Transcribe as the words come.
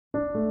Hi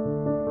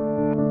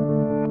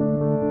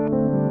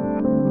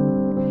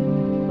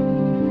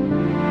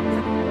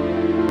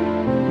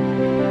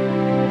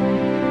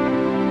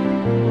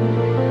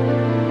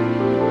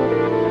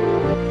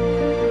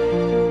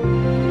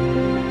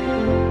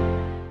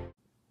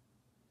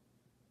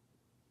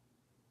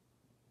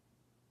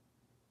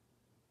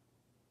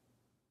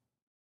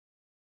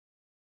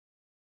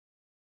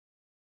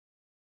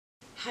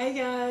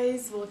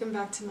guys, welcome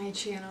back to my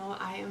channel.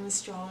 I am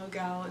Astrology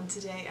and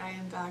today I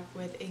am back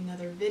with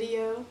another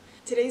video.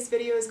 Today's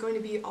video is going to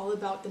be all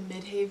about the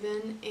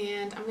Midheaven,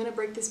 and I'm going to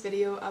break this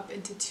video up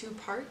into two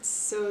parts.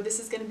 So this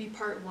is going to be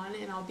part one,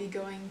 and I'll be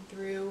going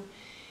through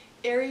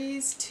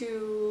Aries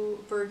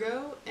to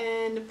Virgo,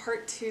 and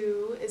part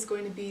two is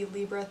going to be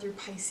Libra through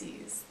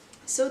Pisces.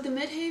 So the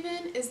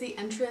Midheaven is the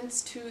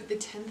entrance to the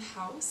 10th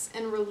house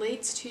and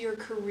relates to your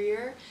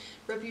career,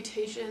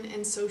 reputation,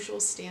 and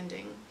social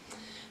standing.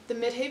 The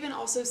Midheaven,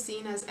 also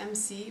seen as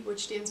MC,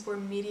 which stands for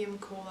Medium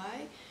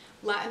Coli,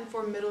 Latin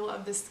for middle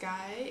of the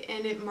sky,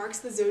 and it marks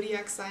the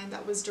Zodiac sign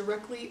that was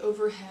directly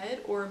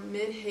overhead, or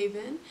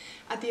midheaven,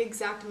 at the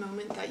exact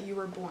moment that you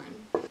were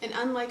born. And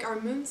unlike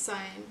our moon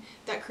sign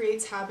that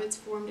creates habits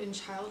formed in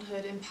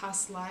childhood and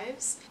past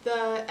lives,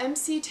 the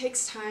MC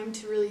takes time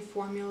to really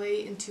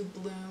formulate and to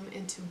bloom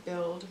and to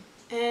build.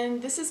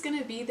 And this is going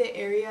to be the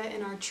area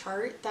in our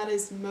chart that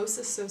is most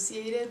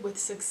associated with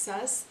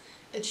success,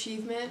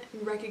 achievement,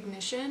 and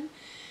recognition,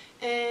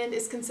 and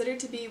is considered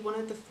to be one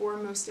of the four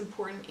most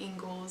important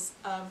angles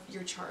of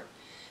your chart.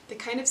 The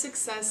kind of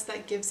success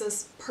that gives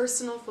us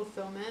personal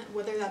fulfillment,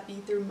 whether that be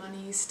through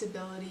money,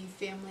 stability,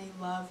 family,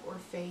 love, or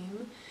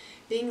fame.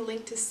 Being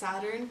linked to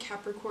Saturn,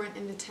 Capricorn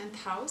in the 10th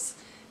house,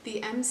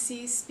 the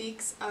MC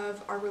speaks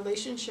of our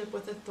relationship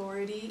with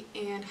authority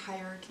and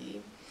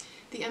hierarchy.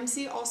 The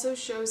MC also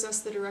shows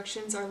us the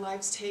directions our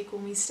lives take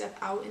when we step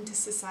out into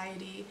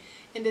society,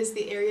 and is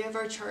the area of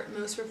our chart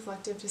most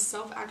reflective to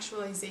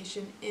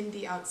self-actualization in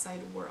the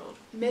outside world.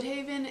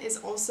 Midheaven is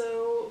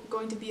also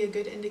going to be a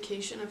good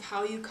indication of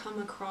how you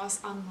come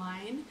across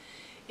online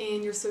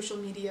and your social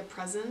media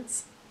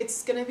presence.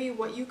 It's going to be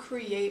what you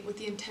create with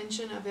the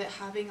intention of it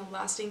having a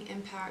lasting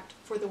impact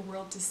for the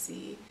world to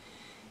see.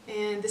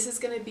 And this is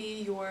going to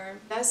be your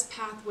best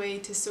pathway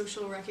to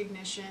social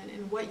recognition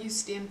and what you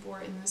stand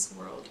for in this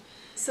world.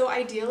 So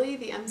ideally,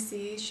 the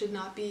MC should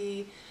not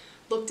be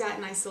looked at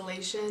in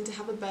isolation. To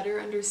have a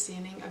better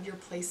understanding of your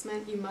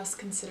placement, you must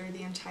consider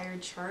the entire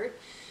chart.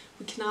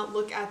 We cannot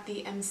look at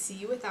the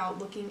MC without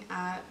looking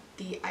at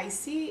the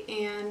IC,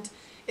 and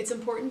it's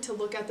important to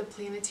look at the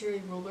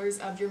planetary rulers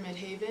of your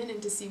Midheaven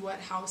and to see what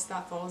house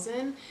that falls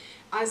in,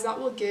 as that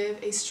will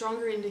give a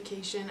stronger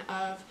indication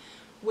of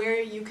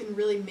where you can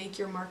really make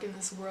your mark in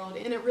this world,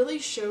 and it really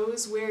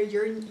shows where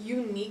your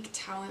unique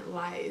talent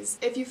lies.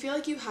 If you feel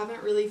like you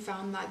haven't really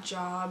found that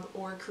job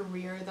or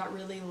career that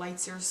really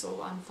lights your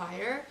soul on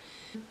fire,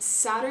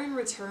 Saturn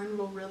return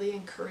will really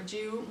encourage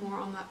you more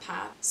on that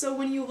path. So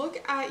when you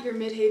look at your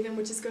Midheaven,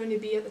 which is going to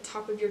be at the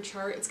top of your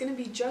chart, it's going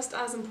to be just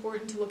as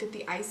important to look at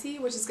the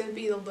IC, which is going to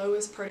be the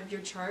lowest part of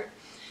your chart.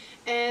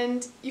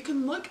 And you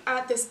can look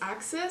at this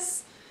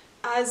axis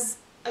as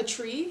a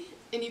tree,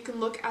 and you can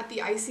look at the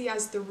IC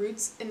as the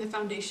roots and the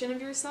foundation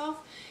of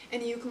yourself,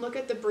 and you can look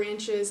at the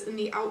branches and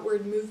the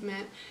outward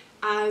movement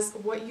as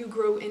what you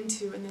grow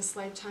into in this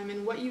lifetime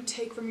and what you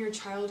take from your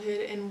childhood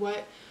and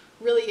what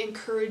really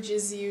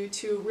encourages you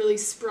to really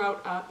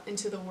sprout up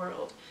into the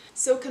world.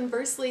 So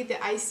conversely, the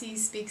IC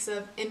speaks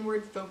of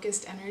inward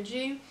focused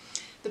energy,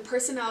 the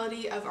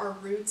personality of our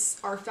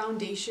roots, our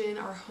foundation,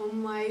 our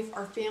home life,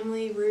 our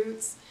family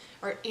roots,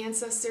 our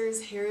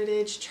ancestors,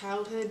 heritage,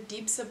 childhood,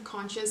 deep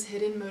subconscious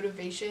hidden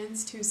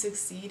motivations to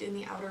succeed in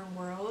the outer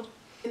world.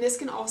 And this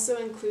can also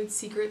include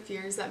secret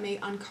fears that may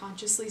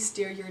unconsciously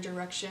steer your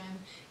direction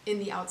in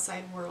the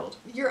outside world.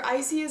 Your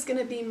IC is going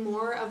to be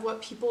more of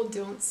what people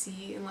don't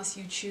see unless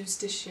you choose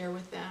to share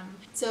with them.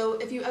 So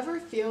if you ever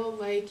feel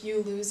like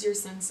you lose your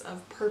sense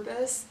of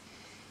purpose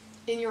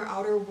in your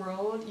outer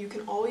world, you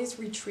can always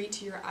retreat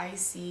to your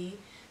IC,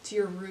 to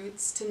your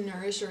roots, to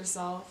nourish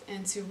yourself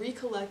and to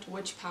recollect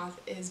which path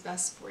is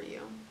best for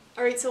you.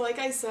 Alright, so like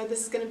I said,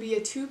 this is going to be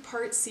a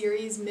two-part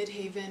series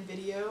Midheaven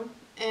video,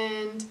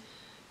 and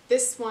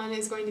this one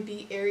is going to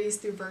be Aries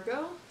through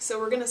Virgo. So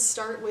we're going to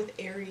start with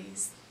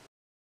Aries.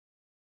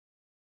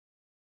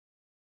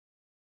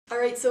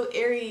 Alright, so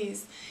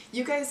Aries,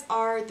 you guys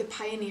are the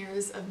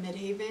pioneers of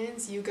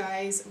Midheavens. You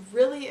guys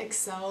really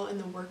excel in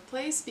the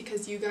workplace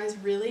because you guys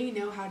really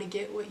know how to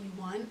get what you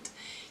want.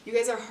 You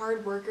guys are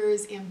hard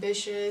workers,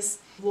 ambitious,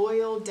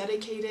 loyal,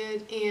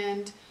 dedicated,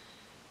 and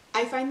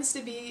I find this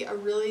to be a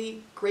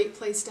really great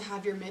place to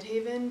have your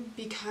Midheaven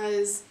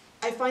because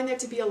I find there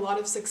to be a lot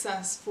of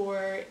success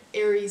for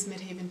Aries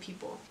Midheaven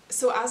people.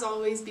 So as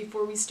always,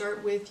 before we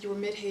start with your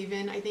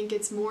Midheaven, I think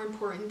it's more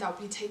important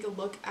that we take a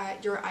look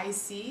at your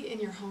IC in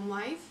your home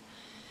life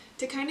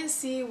to kind of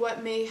see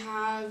what may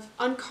have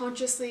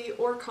unconsciously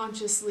or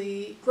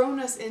consciously grown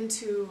us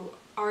into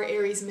our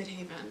Aries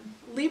Midheaven.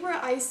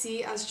 Libra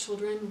IC as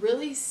children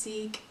really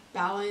seek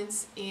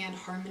balance and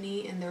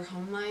harmony in their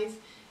home life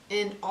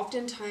And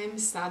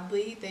oftentimes,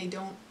 sadly, they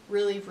don't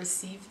really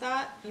receive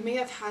that. You may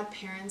have had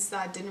parents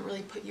that didn't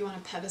really put you on a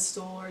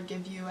pedestal or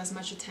give you as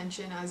much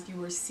attention as you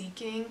were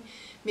seeking.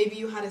 Maybe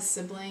you had a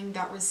sibling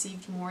that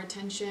received more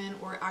attention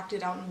or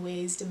acted out in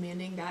ways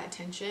demanding that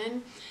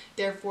attention.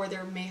 Therefore,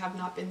 there may have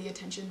not been the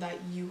attention that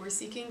you were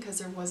seeking because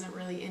there wasn't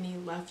really any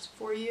left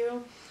for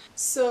you.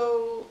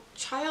 So,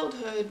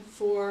 childhood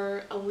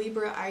for a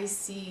Libra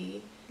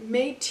IC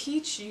may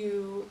teach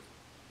you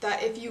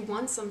that if you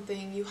want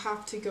something, you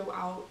have to go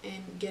out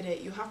and get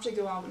it. You have to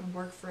go out and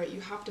work for it.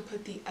 You have to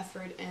put the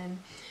effort in.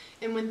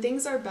 And when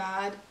things are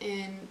bad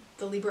in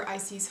the Libra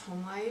IC's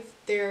home life,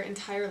 their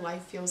entire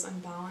life feels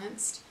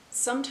unbalanced.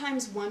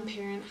 Sometimes one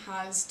parent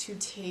has to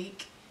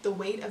take the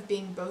weight of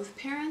being both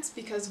parents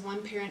because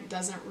one parent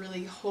doesn't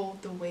really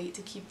hold the weight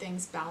to keep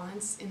things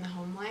balanced in the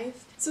home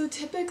life. So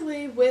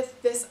typically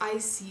with this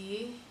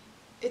IC,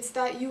 it's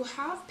that you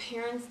have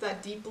parents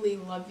that deeply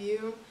love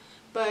you,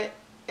 but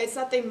it's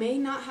that they may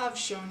not have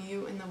shown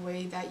you in the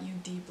way that you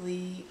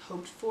deeply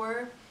hoped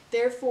for.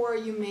 Therefore,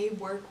 you may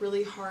work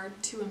really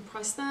hard to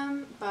impress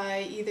them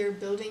by either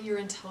building your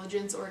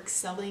intelligence or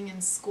excelling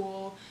in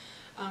school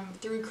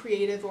through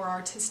creative or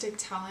artistic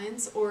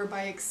talents, or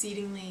by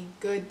exceedingly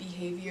good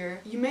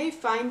behavior. You may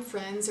find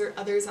friends or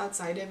others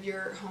outside of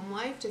your home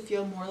life to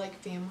feel more like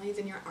family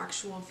than your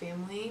actual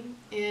family.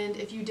 And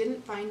if you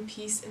didn't find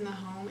peace in the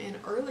home in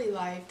early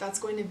life, that's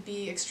going to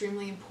be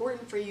extremely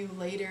important for you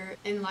later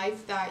in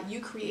life that you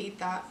create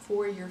that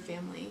for your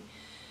family.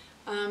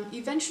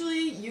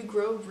 Eventually, you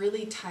grow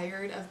really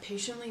tired of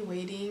patiently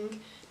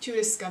waiting to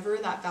discover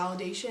that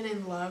validation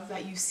and love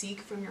that you seek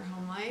from your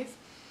home life.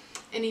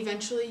 And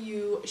eventually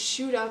you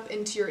shoot up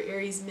into your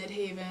Aries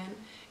midheaven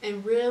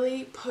and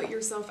really put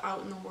yourself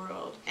out in the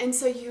world. And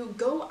so you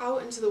go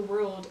out into the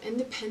world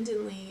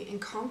independently and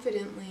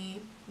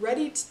confidently,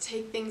 ready to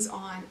take things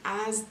on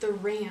as the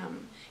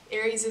ram.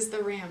 Aries is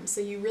the ram, so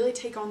you really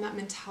take on that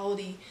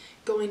mentality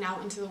going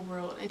out into the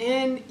world.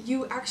 And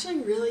you actually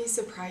really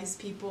surprise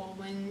people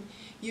when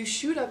you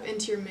shoot up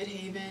into your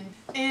midheaven.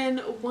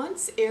 And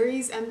once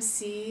Aries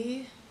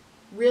MC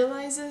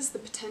realizes the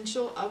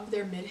potential of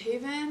their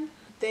midheaven,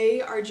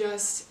 they are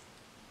just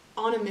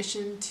on a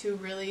mission to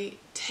really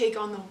take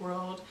on the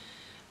world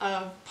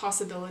of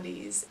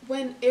possibilities.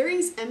 When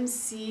Aries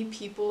MC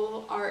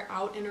people are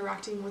out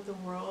interacting with the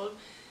world,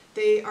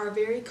 they are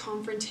very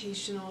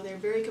confrontational, they're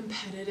very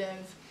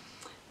competitive,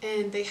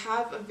 and they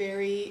have a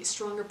very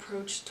strong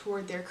approach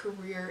toward their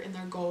career and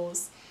their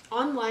goals.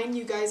 Online,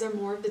 you guys are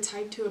more of the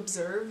type to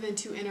observe and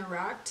to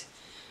interact.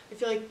 I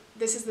feel like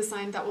this is the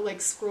sign that will like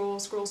scroll,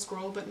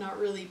 but not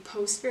really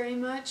post very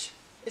much,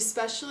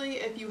 especially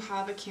if you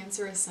have a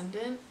Cancer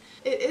ascendant.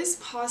 It is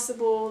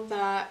possible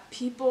that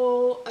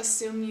people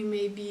assume you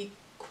may be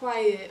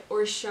quiet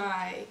or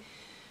shy,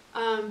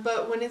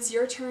 but when it's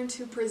your turn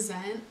to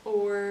present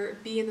or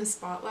be in the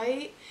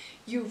spotlight,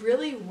 you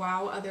really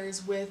wow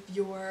others with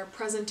your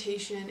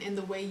presentation and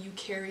the way you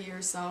carry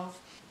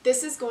yourself.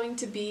 This is going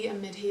to be a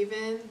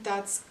midheaven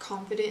that's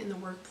confident in the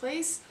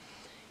workplace,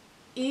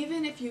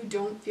 even if you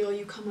don't feel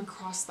you come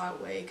across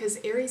that way, because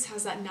Aries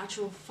has that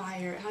natural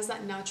fire, it has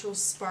that natural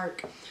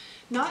spark.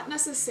 Not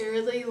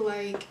necessarily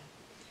like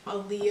a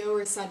Leo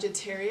or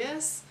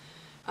Sagittarius.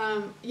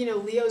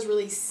 Leo is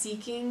really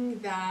seeking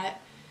that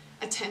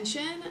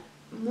attention.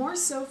 More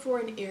so for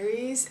an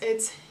Aries,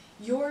 it's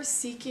you're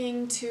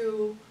seeking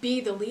to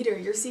be the leader,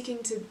 you're seeking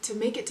to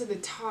make it to the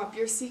top,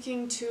 you're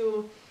seeking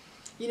to,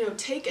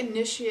 take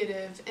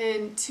initiative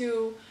and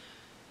to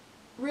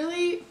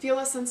really feel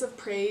a sense of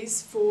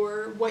praise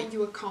for what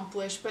you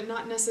accomplish, but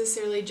not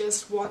necessarily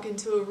just walk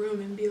into a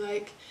room and be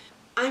like,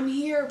 I'm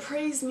here,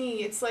 praise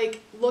me. It's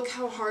like, look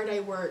how hard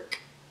I work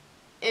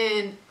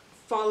and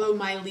follow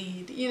my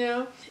lead,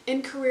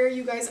 In career,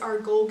 you guys are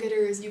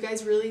goal-getters. You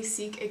guys really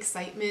seek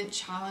excitement,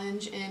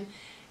 challenge, and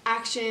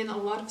action, a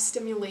lot of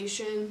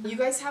stimulation. You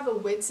guys have a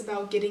wits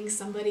about getting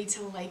somebody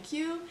to like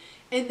you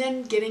and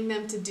then getting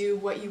them to do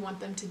what you want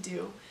them to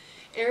do.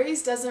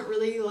 Aries doesn't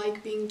really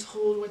like being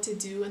told what to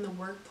do in the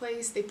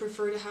workplace. They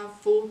prefer to have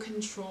full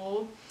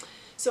control.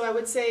 So I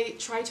would say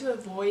try to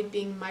avoid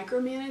being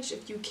micromanaged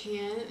if you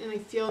can. And I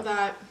feel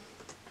that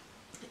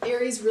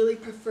Aries really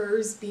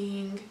prefers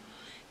being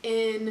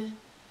in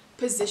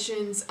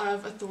positions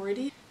of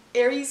authority.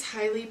 Aries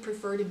highly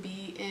prefer to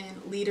be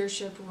in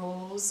leadership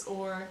roles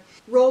or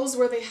roles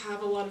where they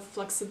have a lot of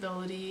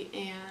flexibility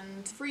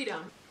and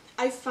freedom.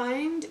 I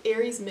find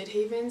Aries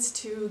midheavens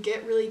to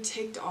get really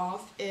ticked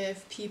off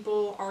if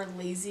people are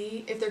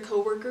lazy, if their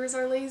coworkers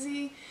are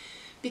lazy,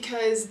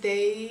 because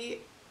they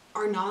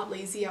are not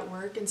lazy at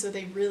work, and so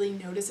they really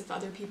notice if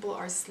other people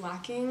are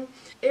slacking.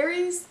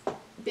 Aries,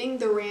 being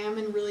the ram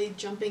and really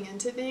jumping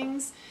into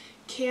things,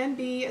 can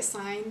be a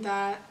sign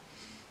that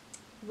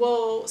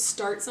will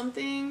start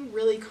something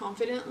really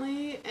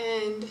confidently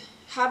and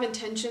have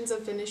intentions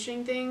of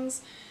finishing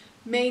things,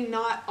 may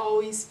not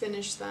always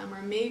finish them,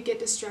 or may get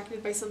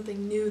distracted by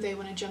something new they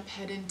want to jump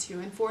head into.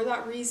 And for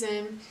that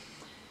reason,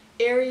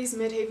 Aries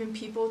midheaven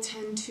people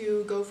tend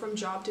to go from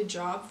job to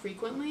job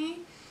frequently,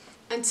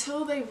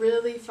 until they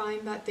really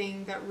find that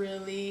thing that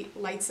really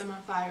lights them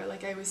on fire,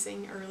 like I was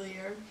saying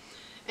earlier.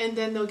 And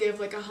then they'll give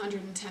like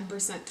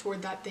 110%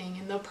 toward that thing,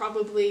 and they'll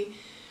probably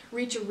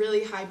reach a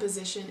really high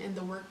position in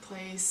the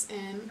workplace.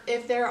 And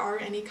if there are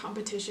any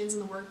competitions in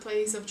the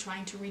workplace of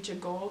trying to reach a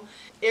goal,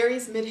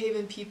 Aries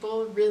Midheaven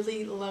people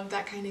really love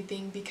that kind of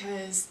thing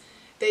because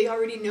they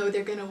already know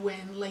they're gonna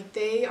win. Like,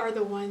 they are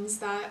the ones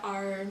that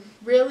are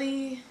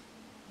really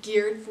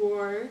geared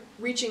for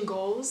reaching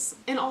goals.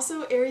 And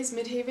also Aries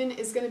Midheaven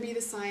is going to be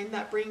the sign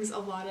that brings a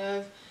lot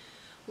of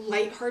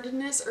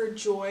lightheartedness or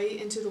joy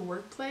into the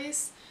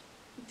workplace.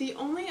 The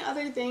only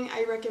other thing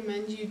I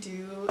recommend you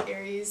do,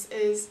 Aries,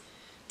 is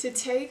to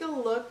take a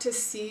look to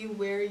see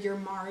where your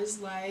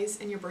Mars lies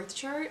in your birth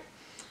chart,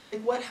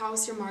 like what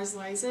house your Mars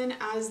lies in,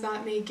 as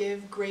that may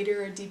give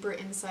greater or deeper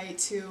insight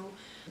to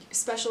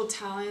special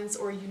talents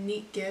or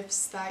unique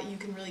gifts that you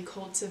can really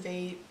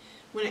cultivate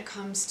when it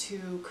comes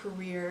to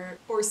career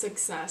or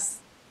success.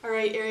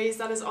 Alright Aries,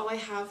 that is all I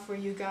have for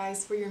you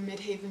guys for your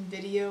Midheaven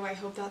video. I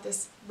hope that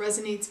this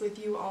resonates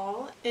with you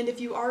all. And if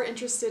you are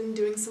interested in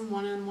doing some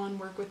one-on-one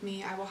work with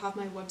me, I will have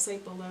my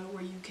website below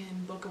where you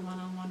can book a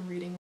one-on-one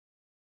reading.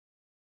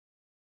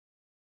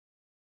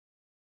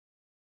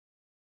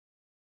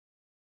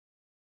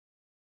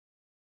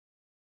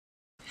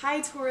 Hi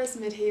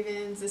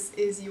Taurusmidheavens, this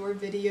is your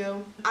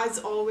video. As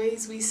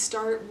always, we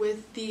start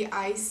with the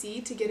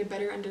IC to get a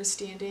better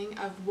understanding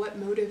of what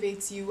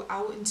motivates you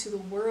out into the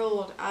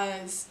world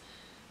as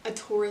a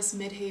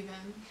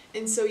Taurusmidheaven.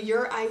 And so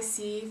your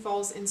IC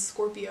falls in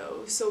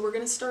Scorpio. So we're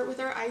going to start with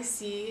our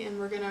IC, and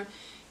we're going to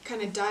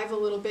kind of dive a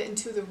little bit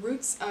into the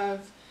roots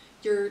of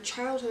your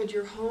childhood,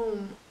 your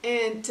home.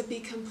 And to be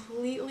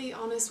completely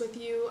honest with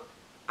you,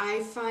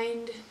 I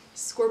find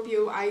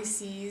Scorpio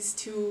ICs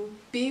to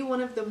be one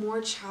of the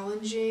more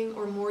challenging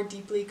or more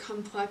deeply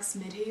complex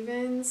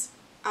midheavens,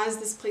 as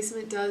this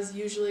placement does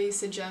usually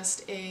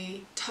suggest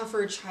a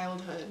tougher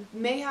childhood.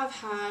 May have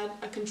had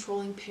a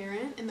controlling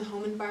parent in the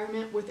home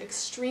environment with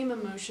extreme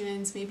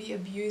emotions, maybe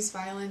abuse,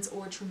 violence,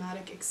 or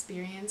traumatic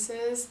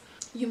experiences.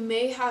 You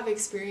may have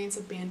experienced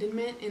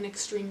abandonment in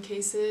extreme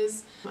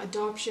cases,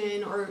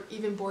 adoption, or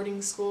even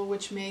boarding school,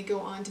 which may go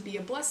on to be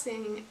a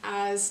blessing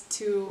as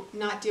to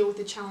not deal with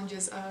the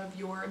challenges of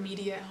your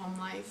immediate home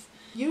life.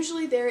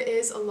 Usually there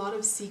is a lot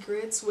of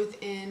secrets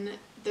within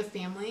the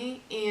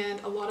family and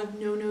a lot of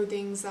no-no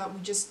things that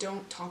we just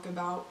don't talk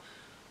about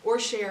or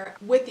share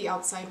with the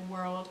outside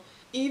world.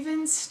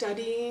 Even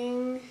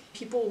studying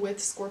people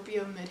with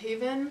Scorpio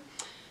Midheaven,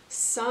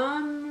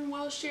 some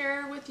will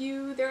share with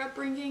you their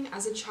upbringing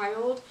as a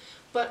child,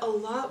 but a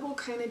lot will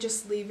kind of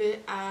just leave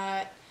it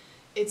at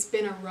it's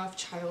been a rough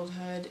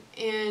childhood.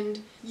 And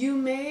you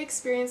may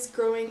experience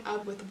growing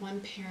up with one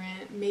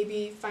parent,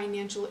 maybe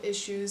financial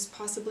issues,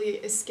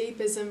 possibly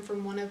escapism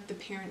from one of the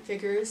parent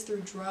figures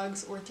through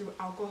drugs or through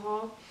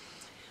alcohol,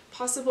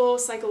 possible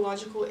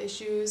psychological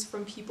issues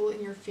from people in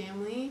your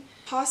family,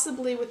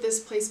 possibly with this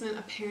placement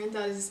a parent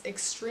that is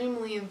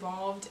extremely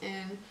involved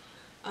in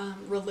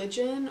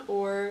religion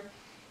or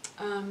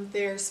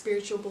their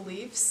spiritual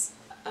beliefs.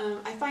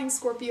 I find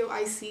Scorpio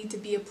IC to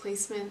be a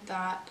placement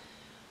that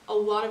a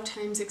lot of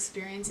times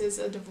experiences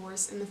a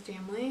divorce in the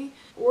family,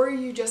 or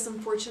you just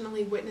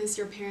unfortunately witness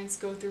your parents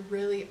go through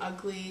really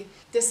ugly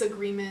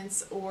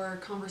disagreements or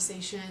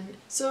conversation.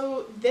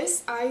 So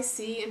this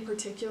IC in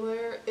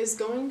particular is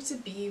going to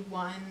be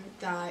one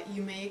that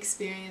you may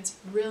experience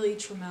really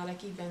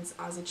traumatic events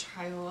as a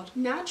child.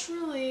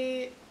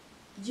 Naturally,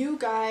 you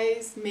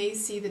guys may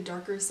see the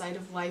darker side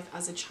of life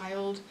as a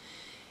child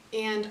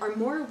and are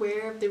more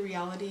aware of the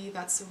reality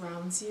that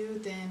surrounds you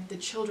than the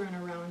children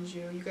around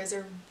you. You guys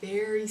are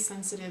very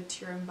sensitive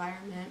to your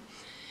environment,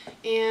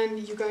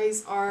 and you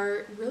guys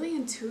are really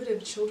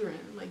intuitive children.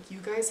 Like, you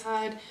guys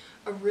had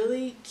a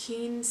really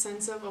keen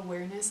sense of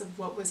awareness of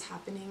what was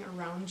happening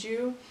around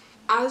you.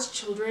 As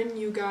children,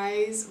 you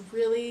guys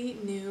really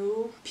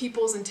knew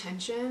people's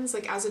intentions.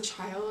 Like, as a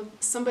child,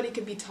 somebody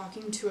could be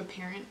talking to a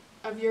parent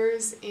of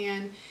yours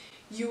and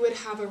you would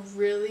have a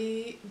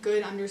really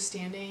good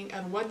understanding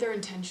of what their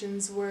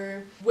intentions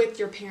were with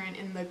your parent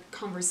in the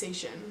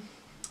conversation.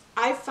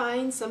 I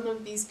find some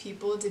of these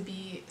people to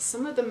be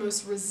some of the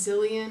most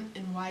resilient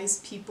and wise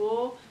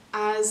people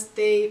as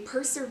they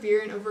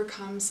persevere and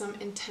overcome some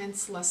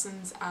intense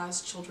lessons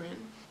as children.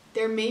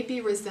 There may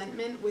be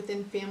resentment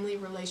within family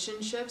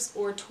relationships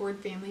or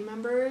toward family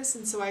members,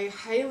 and so I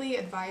highly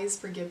advise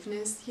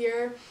forgiveness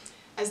here,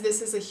 as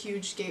this is a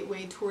huge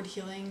gateway toward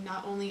healing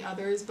not only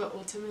others but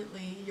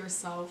ultimately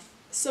yourself.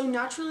 So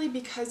naturally,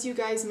 because you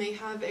guys may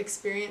have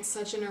experienced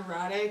such an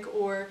erratic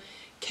or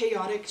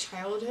chaotic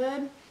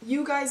childhood,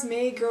 you guys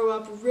may grow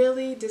up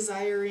really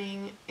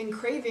desiring and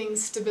craving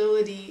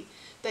stability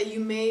that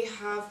you may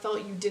have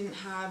felt you didn't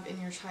have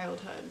in your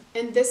childhood.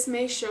 And this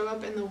may show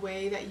up in the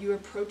way that you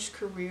approach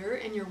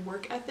career and your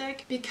work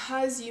ethic,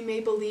 because you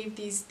may believe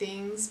these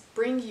things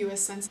bring you a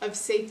sense of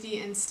safety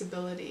and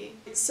stability.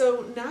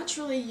 So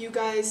naturally, you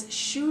guys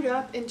shoot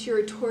up into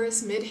your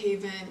Taurus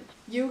Midheaven.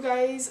 You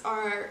guys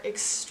are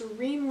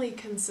extremely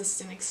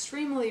consistent,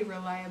 extremely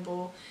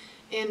reliable,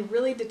 and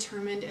really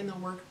determined in the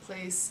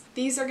workplace.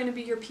 These are going to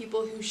be your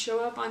people who show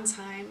up on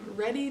time,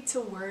 ready to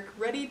work,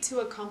 ready to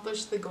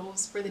accomplish the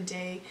goals for the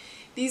day.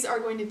 These are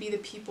going to be the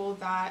people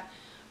that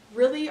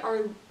really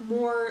are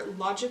more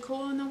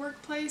logical in the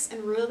workplace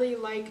and really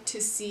like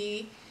to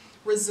see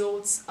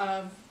results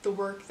of the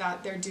work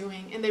that they're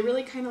doing, and they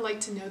really kind of like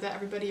to know that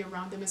everybody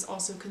around them is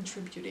also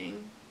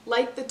contributing.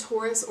 Like the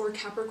Taurus or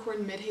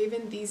Capricorn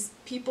midheaven, these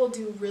people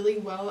do really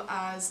well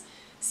as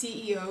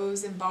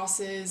CEOs and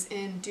bosses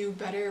and do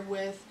better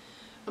with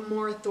a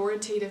more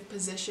authoritative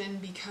position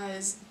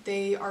because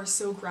they are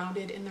so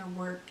grounded in their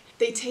work.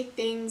 They take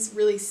things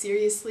really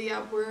seriously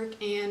at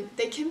work, and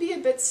they can be a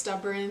bit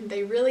stubborn.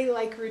 They really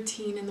like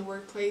routine in the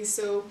workplace,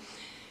 so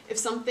if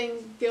something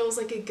feels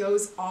like it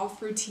goes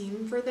off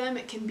routine for them,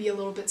 it can be a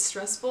little bit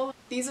stressful.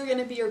 These are going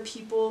to be your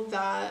people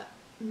that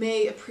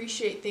may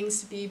appreciate things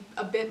to be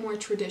a bit more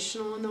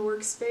traditional in the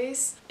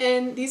workspace.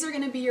 And these are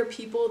going to be your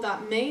people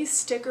that may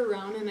stick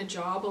around in a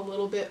job a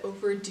little bit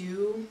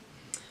overdue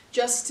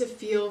just to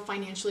feel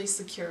financially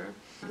secure.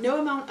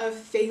 No amount of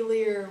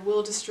failure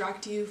will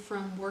distract you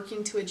from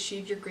working to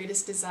achieve your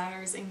greatest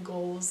desires and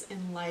goals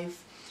in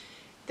life.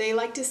 They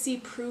like to see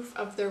proof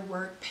of their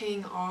work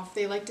paying off.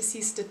 They like to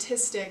see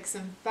statistics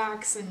and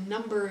facts and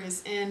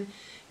numbers, and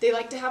they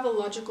like to have a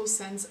logical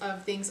sense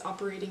of things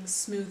operating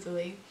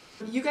smoothly.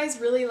 You guys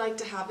really like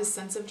to have a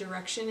sense of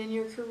direction in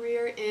your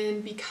career,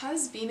 and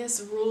because Venus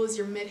rules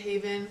your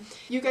midheaven,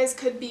 you guys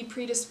could be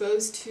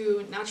predisposed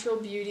to natural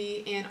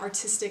beauty and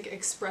artistic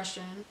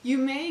expression. You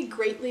may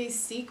greatly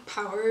seek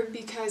power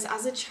because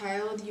as a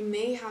child you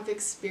may have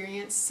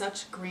experienced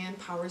such grand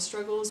power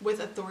struggles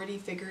with authority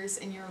figures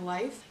in your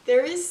life.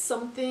 There is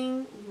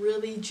something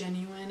really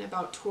genuine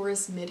about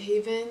Taurus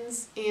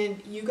midheavens,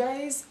 and you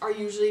guys are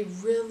usually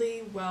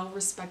really well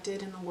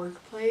respected in the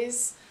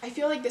workplace. I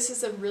feel like this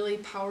is a really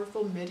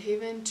powerful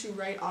midheaven to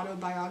write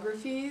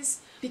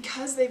autobiographies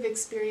because they've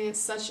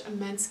experienced such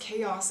immense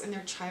chaos in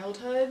their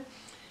childhood,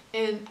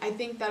 and I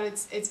think that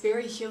it's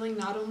very healing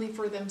not only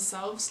for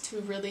themselves to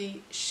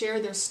really share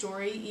their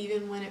story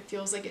even when it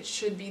feels like it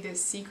should be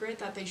this secret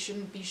that they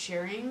shouldn't be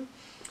sharing,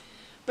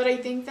 but I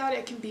think that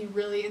it can be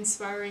really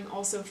inspiring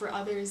also for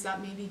others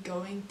that may be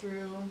going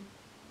through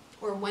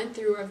or went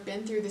through or have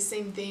been through the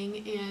same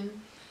thing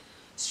and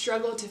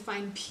struggle to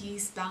find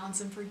peace, balance,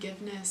 and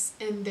forgiveness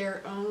in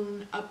their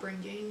own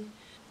upbringing.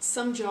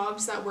 Some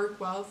jobs that work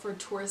well for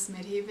Taurus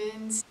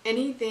midheavens: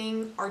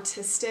 anything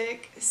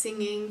artistic,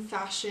 singing,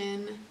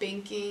 fashion,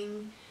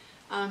 banking,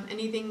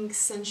 anything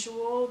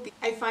sensual.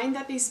 I find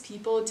that these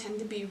people tend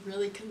to be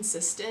really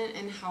consistent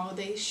in how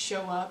they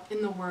show up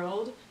in the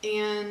world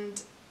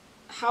and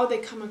how they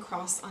come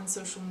across on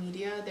social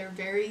media. They're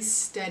very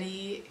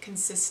steady,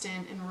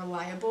 consistent, and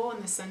reliable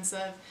in the sense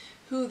of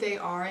who they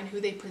are and who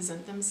they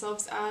present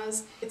themselves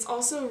as. It's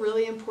also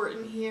really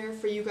important here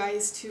for you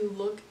guys to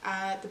look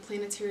at the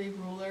planetary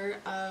ruler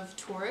of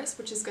Taurus,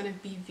 which is going to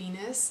be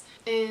Venus,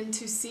 and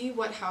to see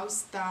what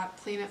house that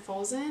planet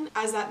falls in,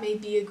 as that may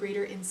be a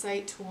greater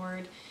insight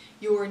toward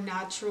your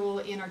natural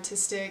and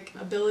artistic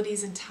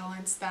abilities and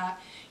talents that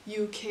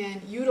you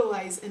can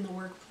utilize in the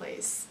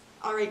workplace.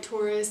 Alright,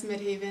 Taurus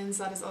midheavens,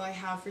 that is all I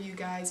have for you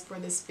guys for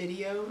this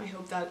video. I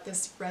hope that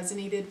this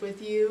resonated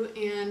with you,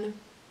 and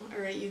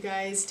alright, you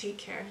guys, take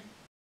care.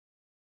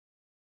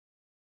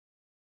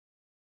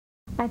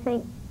 I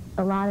think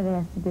a lot of it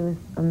has to do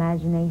with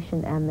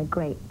imagination and the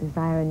great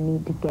desire and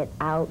need to get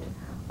out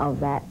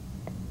of that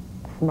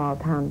small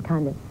town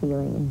kind of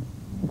feeling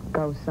and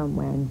go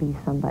somewhere and be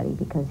somebody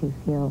because you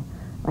feel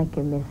like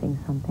you're missing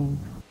something.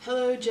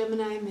 Hello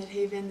Gemini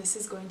midheaven, this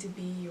is going to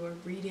be your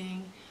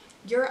reading.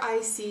 Your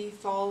IC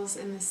falls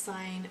in the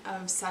sign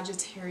of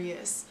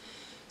Sagittarius.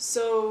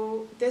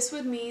 So this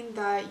would mean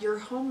that your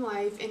home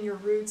life and your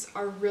roots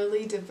are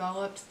really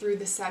developed through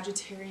the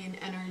Sagittarian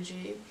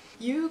energy.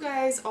 You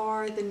guys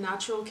are the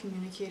natural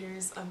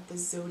communicators of the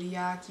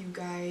Zodiac. You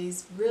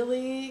guys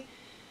really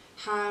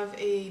have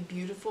a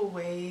beautiful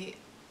way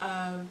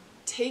of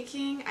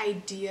taking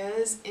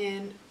ideas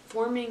and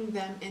forming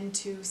them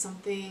into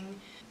something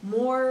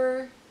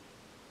more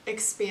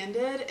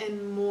expanded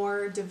and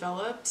more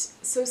developed.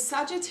 So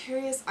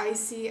Sagittarius I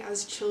see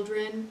as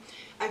children.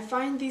 I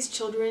find these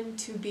children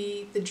to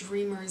be the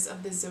dreamers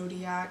of the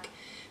Zodiac.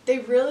 They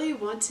really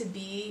want to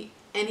be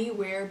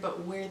anywhere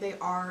but where they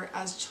are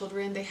as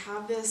children. They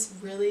have this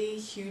really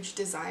huge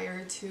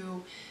desire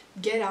to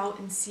get out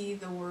and see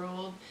the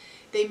world.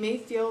 They may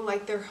feel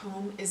like their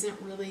home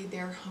isn't really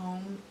their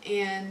home,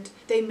 and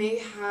they may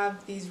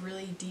have these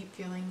really deep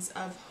feelings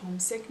of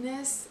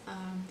homesickness.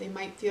 They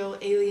might feel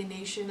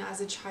alienation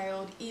as a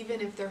child, even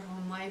if their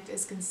home life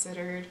is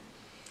considered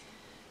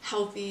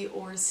healthy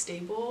or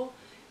stable.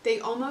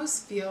 They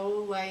almost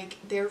feel like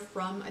they're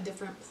from a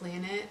different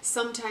planet,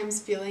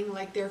 sometimes feeling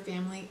like their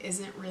family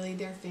isn't really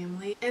their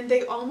family, and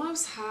they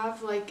almost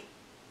have like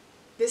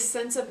this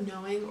sense of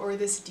knowing or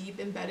this deep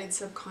embedded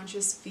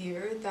subconscious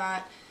fear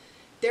that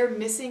they're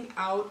missing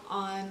out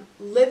on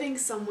living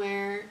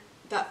somewhere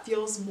that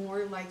feels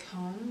more like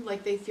home.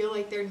 Like they feel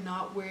like they're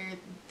not where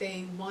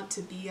they want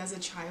to be as a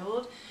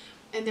child,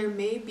 and there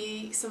may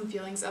be some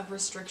feelings of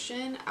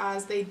restriction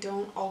as they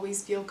don't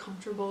always feel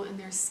comfortable in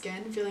their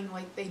skin, feeling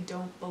like they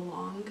don't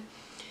belong.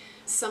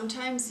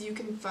 Sometimes you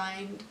can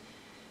find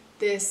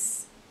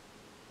this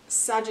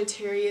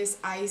Sagittarius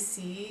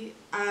IC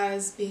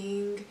as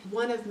being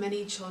one of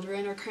many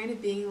children, or kind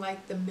of being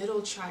like the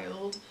middle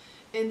child,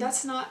 and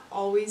that's not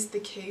always the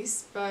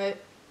case, but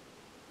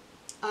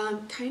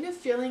kind of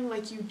feeling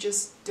like you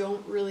just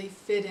don't really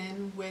fit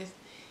in with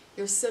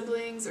your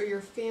siblings or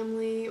your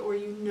family, or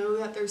you know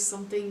that there's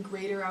something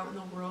greater out in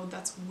the world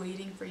that's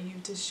waiting for you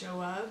to show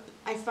up.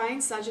 I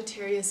find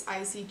Sagittarius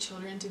IC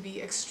children to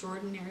be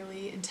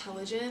extraordinarily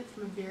intelligent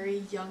from a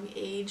very young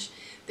age.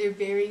 They're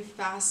very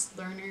fast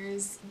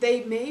learners.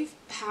 They may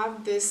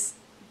have this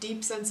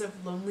deep sense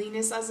of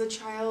loneliness as a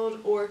child,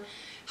 or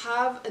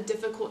have a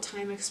difficult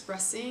time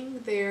expressing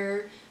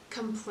their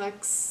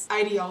complex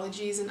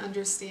ideologies and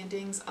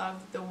understandings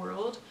of the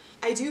world.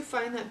 I do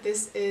find that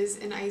this is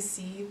an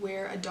IC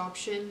where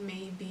adoption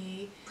may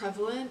be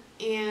prevalent,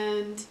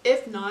 and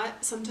if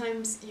not,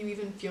 sometimes you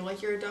even feel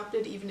like you're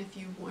adopted even if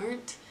you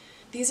weren't.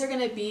 These are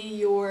going to be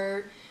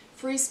your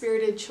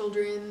free-spirited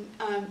children,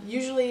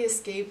 usually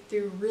escape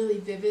through really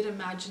vivid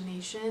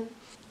imagination.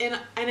 And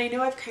I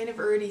know I've kind of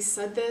already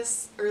said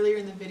this earlier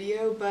in the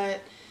video,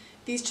 but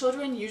these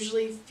children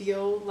usually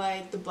feel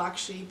like the black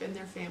sheep in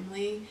their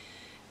family,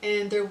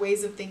 and their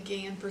ways of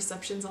thinking and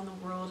perceptions on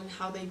the world and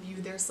how they view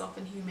their self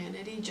and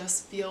humanity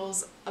just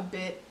feels a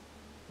bit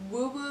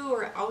woo-woo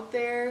or out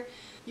there.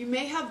 You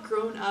may have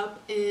grown up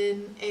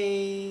in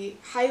a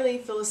highly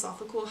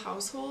philosophical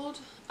household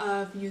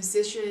of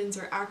musicians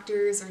or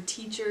actors or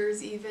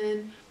teachers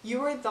even. You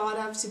were thought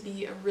of to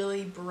be a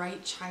really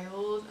bright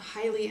child,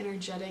 highly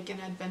energetic and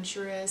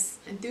adventurous,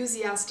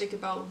 enthusiastic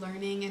about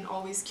learning and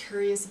always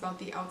curious about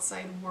the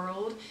outside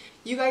world.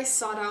 You guys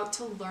sought out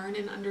to learn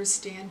and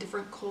understand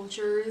different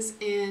cultures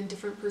and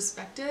different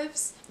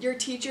perspectives. Your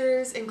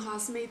teachers and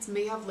classmates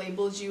may have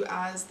labeled you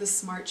as the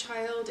smart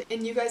child,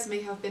 and you guys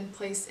may have been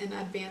placed in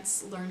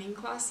advanced learning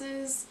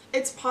classes.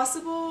 It's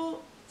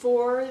possible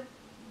for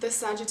the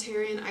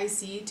Sagittarian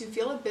IC to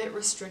feel a bit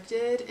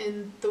restricted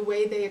in the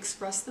way they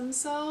express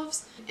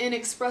themselves and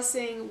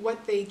expressing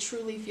what they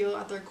truly feel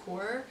at their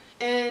core,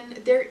 and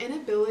their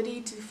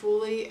inability to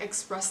fully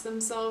express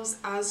themselves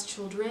as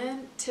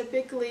children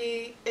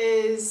typically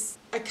is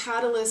a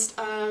catalyst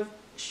of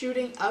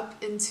shooting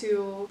up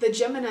into the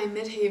Gemini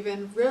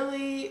Midheaven,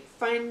 really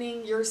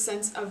finding your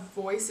sense of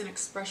voice and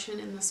expression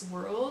in this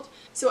world.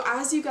 So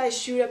as you guys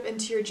shoot up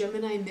into your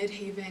Gemini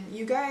Midheaven,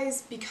 you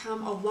guys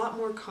become a lot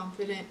more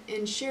confident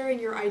in sharing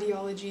your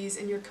ideologies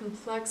and your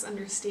complex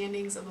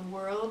understandings of the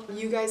world.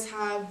 You guys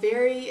have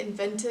very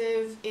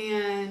inventive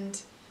and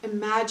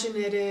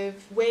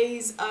imaginative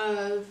ways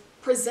of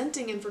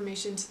presenting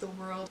information to the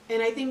world,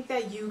 and I think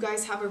that you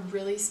guys have a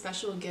really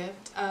special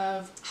gift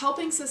of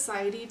helping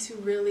society to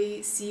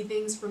really see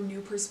things from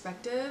new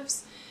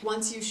perspectives.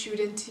 Once you shoot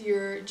into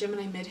your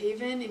Gemini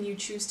Midheaven and you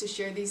choose to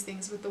share these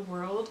things with the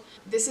world,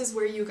 this is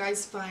where you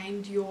guys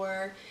find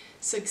your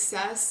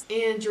success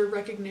and your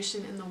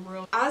recognition in the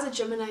world. As a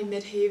Gemini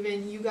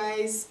Midheaven, you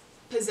guys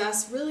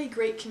possess really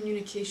great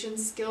communication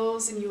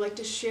skills, and you like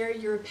to share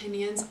your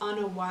opinions on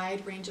a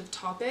wide range of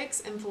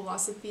topics and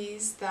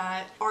philosophies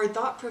that are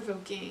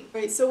thought-provoking.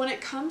 Right, so when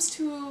it comes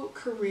to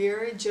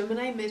career,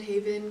 Gemini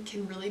Midheaven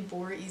can really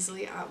bore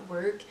easily at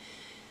work.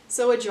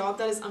 So a job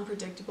that is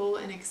unpredictable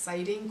and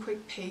exciting,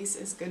 quick pace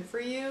is good for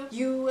you.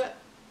 You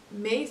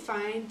may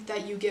find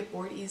that you get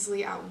bored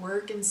easily at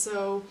work, and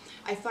so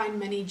I find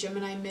many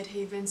Gemini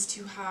Midheavens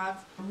to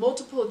have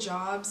multiple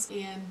jobs,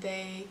 and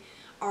they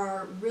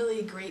are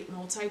really great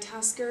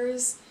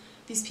multitaskers.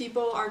 These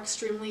people are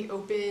extremely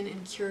open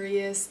and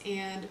curious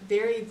and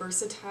very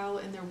versatile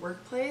in their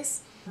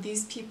workplace.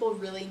 These people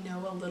really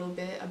know a little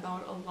bit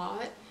about a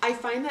lot. I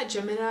find that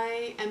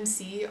Gemini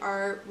MC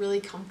are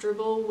really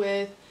comfortable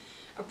with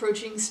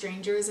approaching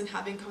strangers and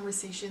having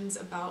conversations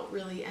about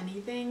really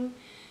anything.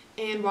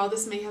 And while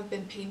this may have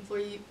been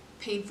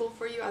painful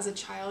for you as a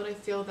child, I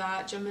feel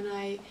that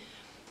Gemini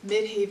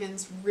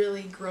Midheavens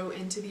really grow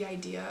into the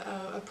idea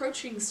of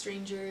approaching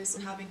strangers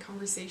and having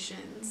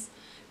conversations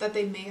that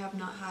they may have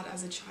not had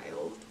as a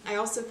child. I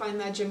also find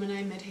that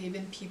Gemini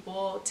Midheaven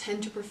people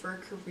tend to prefer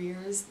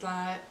careers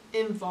that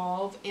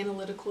involve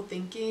analytical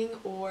thinking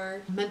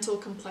or mental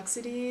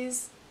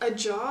complexities. A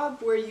job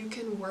where you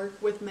can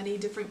work with many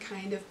different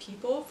kind of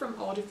people from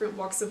all different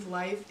walks of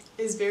life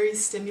is very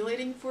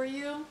stimulating for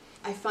you.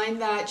 I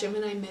find that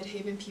Gemini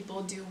Midheaven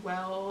people do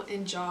well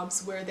in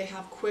jobs where they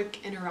have quick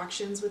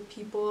interactions with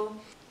people,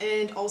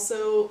 and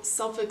also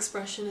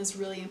self-expression is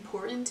really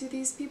important to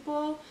these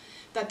people.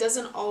 That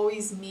doesn't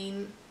always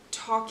mean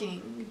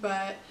talking,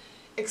 but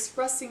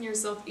expressing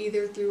yourself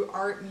either through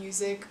art,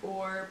 music,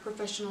 or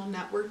professional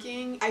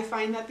networking. I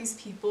find that these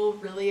people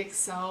really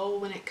excel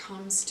when it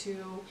comes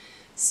to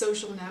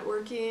social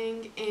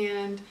networking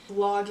and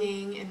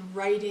blogging and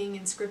writing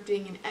and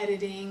scripting and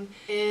editing,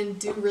 and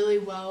do really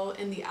well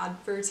in the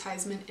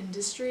advertisement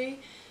industry.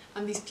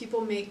 These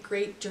people make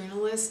great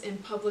journalists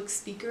and public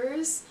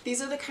speakers.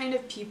 These are the kind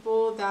of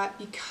people that,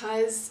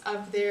 because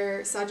of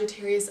their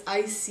Sagittarius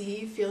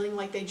IC feeling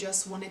like they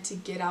just wanted to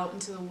get out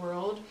into the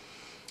world,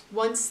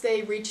 once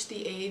they reach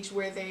the age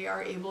where they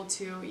are able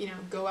to,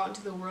 go out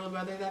into the world,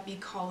 whether that be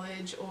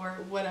college or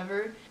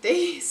whatever,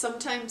 they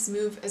sometimes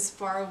move as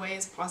far away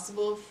as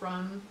possible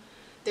from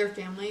their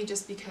family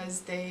just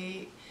because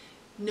they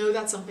know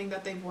that's something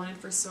that they've wanted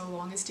for so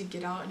long, is to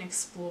get out and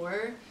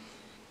explore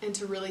and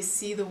to really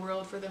see the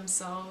world for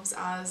themselves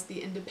as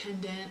the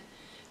independent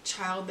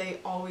child they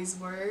always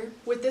were.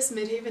 With this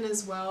midheaven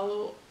as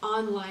well,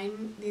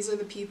 online, these are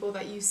the people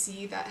that you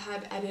see that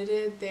have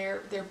edited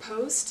their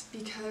post,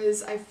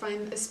 because I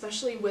find,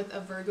 especially with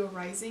a Virgo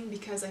rising,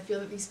 because I feel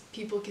that these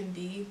people can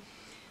be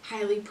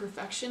highly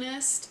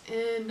perfectionist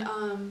and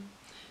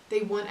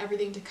they want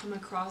everything to come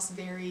across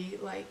very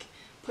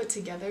put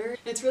together.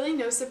 And it's really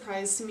no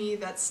surprise to me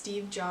that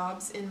Steve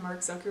Jobs and Mark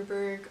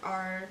Zuckerberg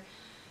are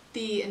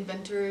the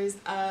inventors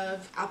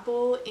of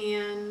Apple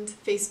and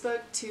Facebook,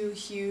 two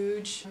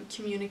huge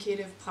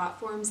communicative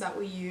platforms that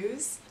we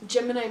use.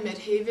 Gemini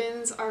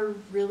midheavens are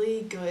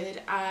really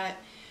good at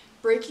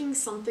breaking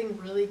something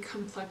really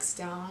complex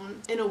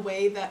down in a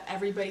way that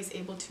everybody's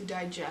able to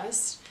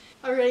digest.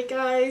 Alright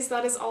guys,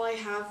 that is all I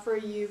have for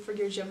you for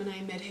your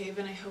Gemini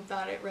midheaven. I hope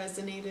that it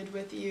resonated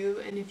with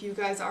you, and if you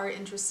guys are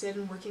interested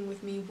in working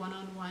with me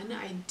one-on-one,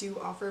 I do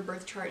offer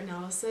birth chart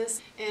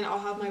analysis, and I'll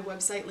have my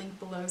website linked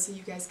below so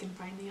you guys can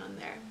find me on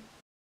there.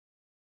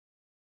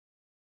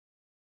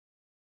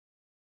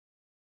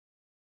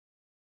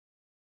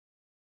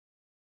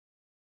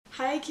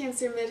 Hi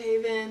Cancer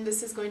Midheaven,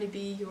 this is going to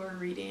be your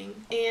reading,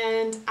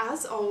 and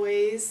as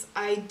always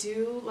I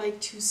do like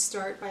to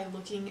start by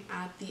looking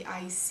at the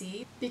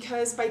IC,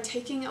 because by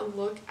taking a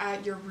look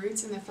at your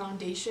roots and the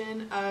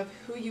foundation of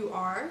who you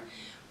are,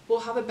 we'll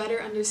have a better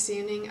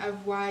understanding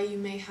of why you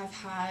may have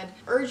had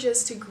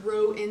urges to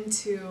grow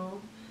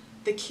into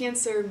the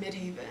Cancer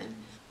Midheaven.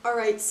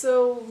 Alright,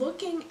 so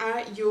looking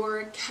at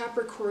your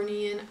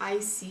Capricornian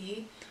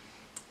IC,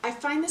 I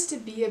find this to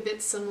be a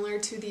bit similar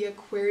to the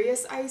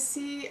Aquarius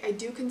IC. I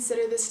do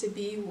consider this to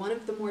be one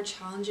of the more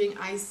challenging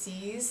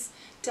ICs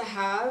to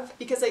have,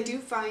 because I do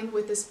find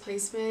with this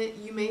placement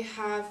you may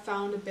have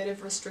found a bit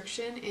of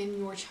restriction in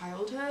your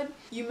childhood.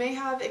 You may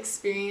have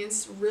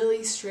experienced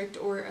really strict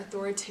or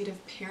authoritative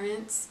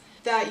parents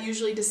that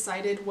usually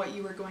decided what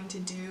you were going to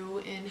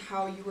do and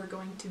how you were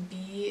going to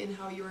be and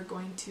how you were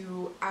going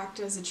to act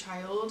as a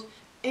child.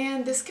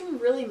 And this can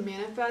really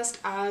manifest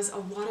as a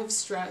lot of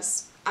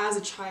stress as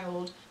a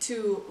child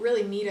to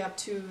really meet up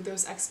to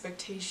those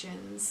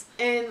expectations.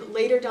 And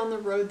later down the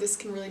road, this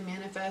can really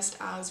manifest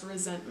as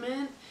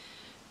resentment,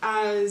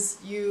 as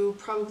you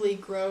probably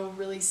grow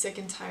really sick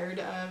and tired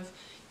of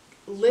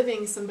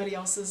living somebody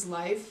else's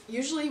life.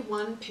 Usually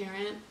one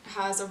parent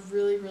has a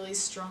really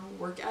strong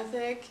work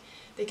ethic.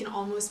 They can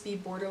almost be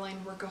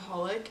borderline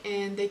workaholic,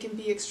 and they can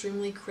be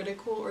extremely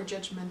critical or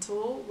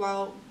judgmental,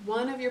 while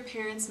one of your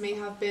parents may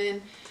have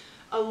been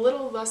a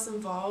little less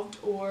involved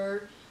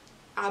or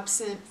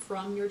absent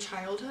from your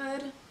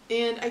childhood.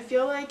 And I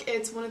feel like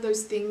it's one of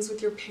those things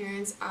with your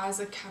parents as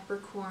a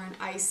Capricorn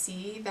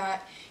IC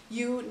that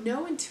you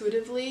know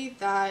intuitively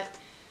that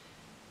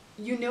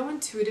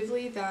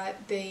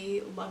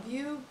they love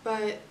you,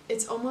 but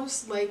it's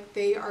almost like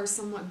they are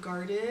somewhat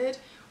guarded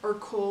or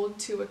cold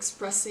to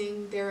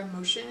expressing their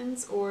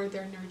emotions or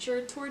their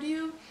nurture toward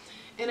you.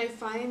 And I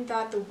find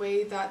that the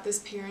way that this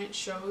parent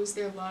shows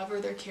their love or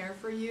their care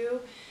for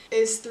you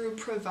is through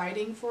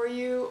providing for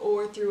you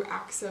or through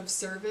acts of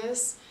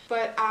service.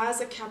 But as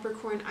a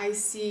Capricorn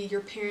IC, your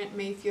parent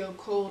may feel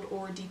cold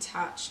or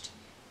detached.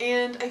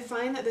 And I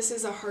find that this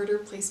is a harder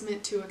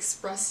placement to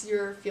express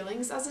your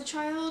feelings as a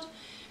child,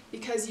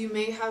 because you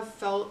may have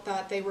felt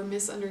that they were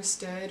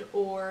misunderstood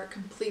or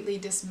completely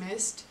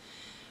dismissed,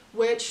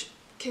 which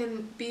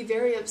can be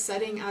very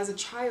upsetting as a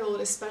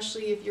child,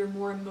 especially if you're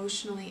more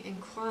emotionally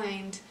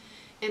inclined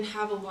and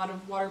have a lot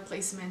of water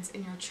placements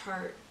in your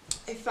chart.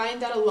 I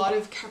find that a lot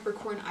of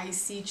Capricorn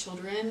IC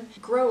children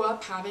grow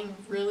up having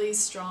really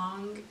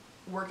strong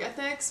work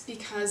ethics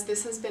because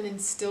this has been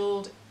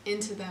instilled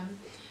into them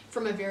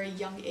from a very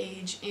young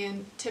age,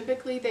 and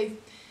typically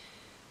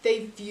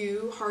they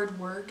view hard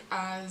work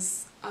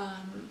as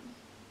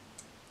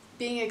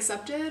being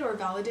accepted or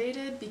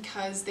validated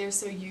because they're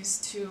so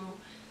used to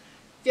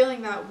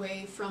feeling that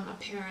way from a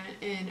parent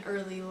in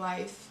early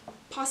life,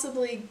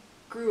 possibly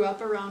grew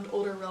up around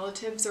older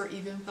relatives or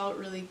even felt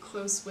really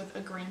close with a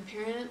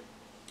grandparent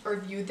or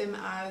viewed them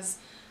as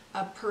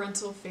a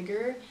parental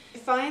figure. I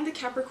find the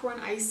Capricorn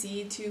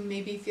IC to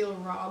maybe feel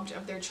robbed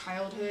of their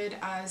childhood,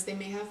 as they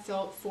may have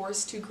felt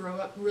forced to grow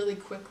up really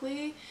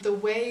quickly. The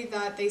way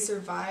that they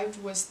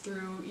survived was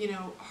through,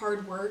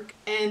 hard work,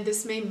 and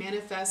this may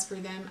manifest for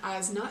them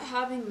as not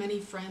having many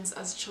friends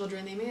as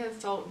children. They may have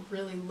felt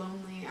really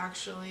lonely,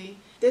 actually.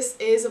 This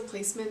is a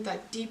placement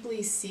that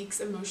deeply seeks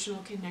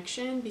emotional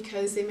connection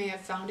because they may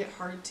have found it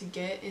hard to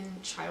get in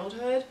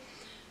childhood.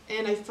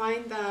 And I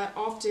find that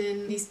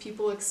often these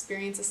people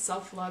experience a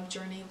self-love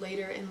journey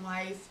later in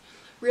life,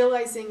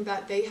 realizing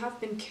that they have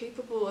been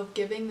capable of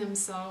giving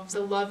themselves the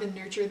love and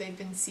nurture they've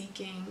been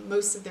seeking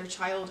most of their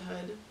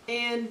childhood.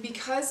 And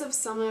because of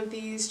some of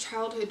these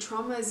childhood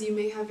traumas you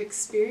may have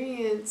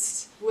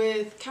experienced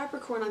with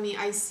Capricorn on the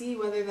IC,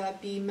 whether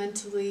that be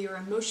mentally or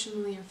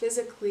emotionally or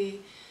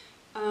physically,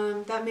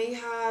 that may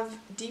have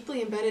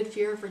deeply embedded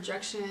fear of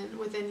rejection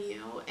within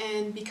you.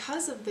 And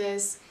because of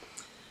this,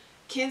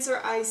 Cancer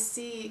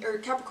IC or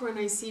Capricorn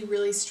IC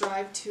really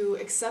strive to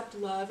accept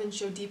love and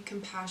show deep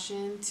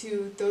compassion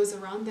to those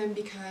around them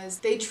because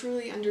they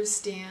truly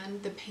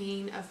understand the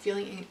pain of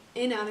feeling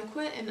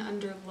inadequate and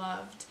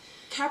underloved.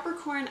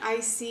 Capricorn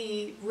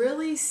IC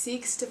really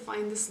seeks to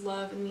find this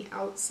love in the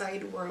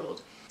outside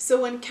world.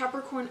 So when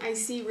Capricorn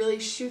IC really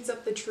shoots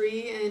up the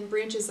tree and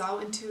branches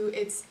out into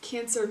its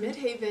Cancer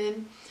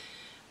midheaven,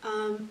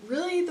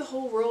 really the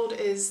whole world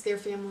is their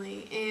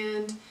family,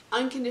 and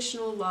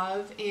unconditional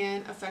love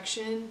and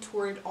affection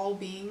toward all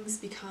beings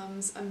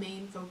becomes a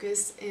main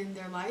focus in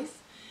their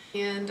life.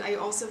 And I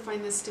also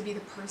find this to be the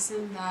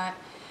person that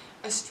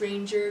a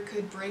stranger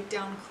could break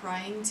down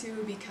crying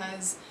to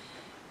because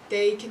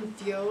they can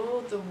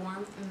feel the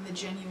warmth and the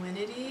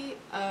genuinity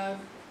of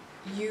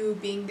you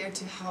being there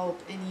to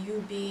help and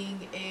you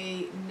being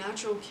a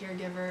natural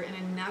caregiver and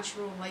a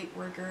natural light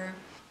worker.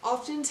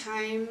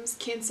 Oftentimes,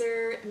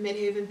 Cancer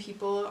midheaven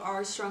people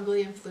are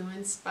strongly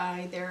influenced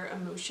by their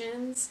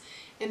emotions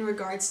in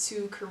regards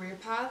to career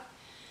path.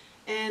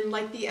 And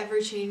like the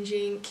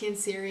ever-changing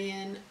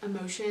Cancerian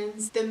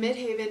emotions, the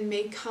midheaven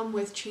may come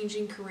with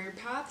changing career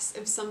paths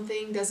if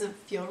something doesn't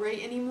feel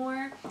right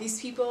anymore.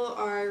 These people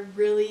are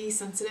really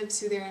sensitive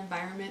to their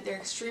environment. They're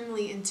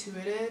extremely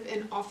intuitive,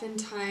 and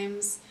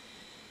oftentimes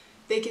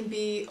they can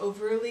be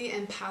overly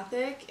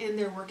empathic in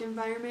their work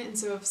environment, and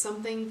so if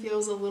something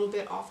feels a little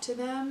bit off to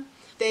them,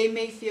 they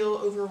may feel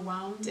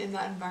overwhelmed in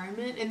that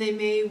environment, and they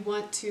may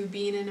want to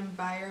be in an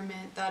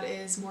environment that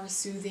is more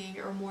soothing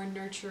or more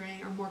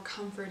nurturing or more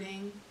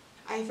comforting.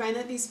 I find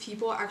that these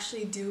people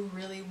actually do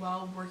really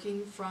well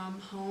working from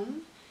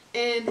home,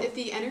 and if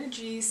the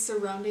energies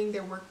surrounding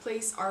their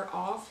workplace are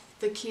off,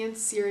 the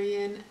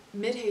Cancerian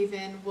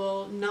midheaven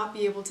will not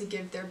be able to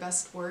give their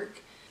best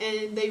work.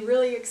 And they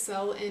really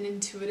excel in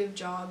intuitive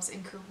jobs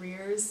and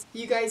careers.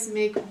 You guys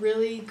make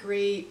really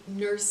great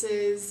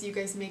nurses, you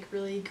guys make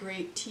really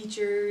great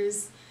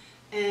teachers,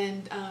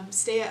 and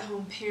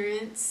stay-at-home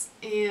parents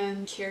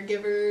and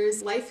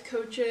caregivers, life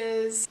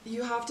coaches.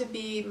 You have to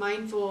be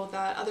mindful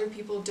that other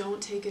people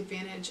don't take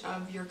advantage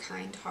of your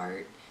kind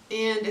heart.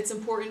 And it's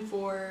important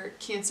for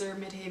Cancer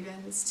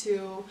midheavens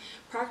to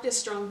practice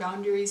strong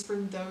boundaries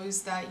from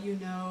those that you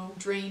know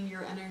drain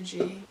your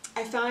energy.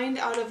 I find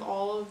out of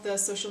all of the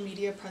social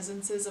media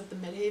presences of the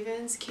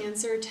midheavens,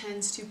 Cancer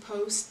tends to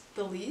post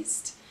the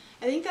least.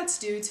 I think that's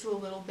due to a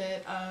little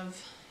bit of,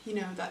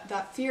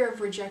 that fear of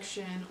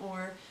rejection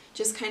or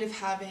just kind of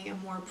having a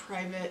more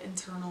private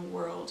internal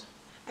world.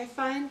 I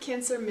find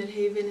Cancer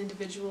midheaven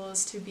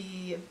individuals to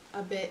be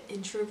a bit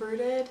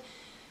introverted,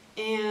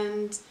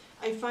 and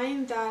I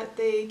find that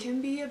they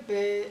can be a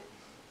bit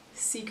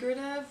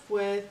secretive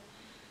with,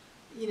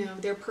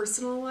 their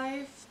personal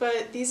life,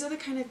 but these are the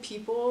kind of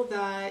people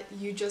that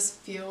you just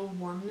feel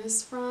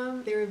warmness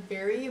from. They're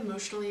very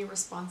emotionally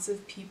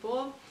responsive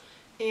people,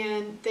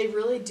 and they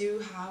really do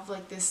have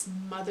like this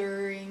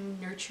mothering,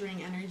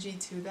 nurturing energy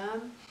to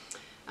them.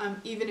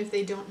 Even if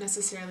they don't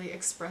necessarily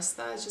express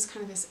that, it's just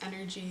kind of this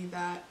energy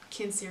that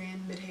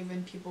Cancerian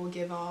midheaven people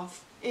give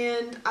off.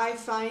 And I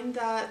find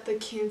that the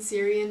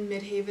Cancerian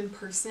midheaven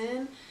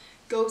person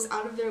goes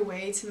out of their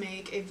way to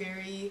make a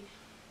very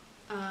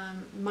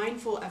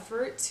mindful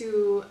effort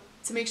to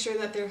make sure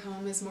that their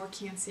home is more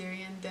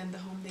Cancerian than the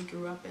home they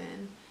grew up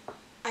in.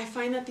 I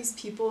find that these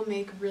people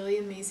make really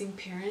amazing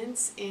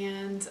parents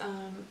and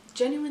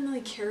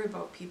genuinely care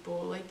about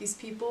people. Like, these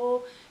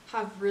people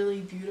have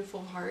really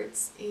beautiful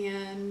hearts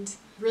and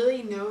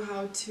really know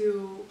how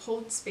to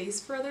hold space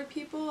for other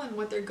people and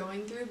what they're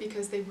going through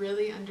because they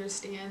really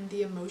understand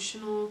the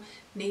emotional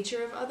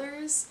nature of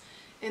others,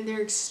 and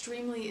they're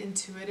extremely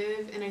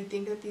intuitive, and I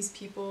think that these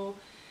people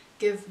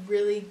give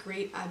really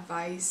great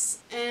advice.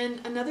 And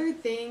another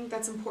thing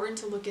that's important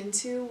to look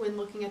into when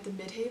looking at the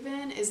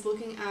midheaven is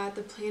looking at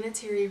the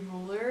planetary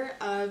ruler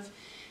of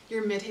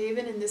your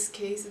midheaven. In this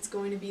case, it's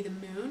going to be the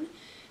moon,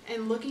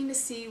 and looking to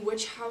see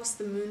which house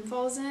the moon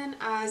falls in,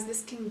 as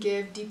this can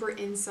give deeper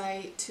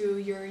insight to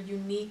your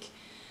unique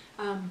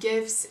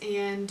gifts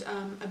and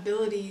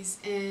abilities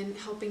in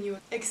helping you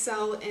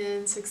excel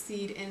and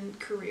succeed in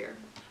career.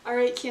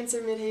 Alright,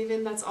 Cancer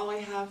midheaven, that's all I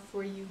have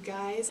for you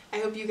guys. I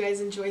hope you guys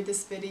enjoyed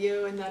this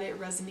video and that it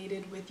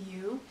resonated with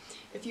you.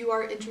 If you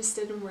are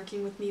interested in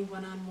working with me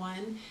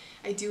one-on-one,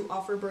 I do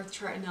offer birth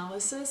chart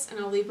analysis, and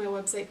I'll leave my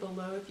website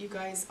below if you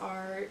guys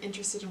are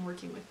interested in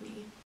working with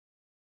me.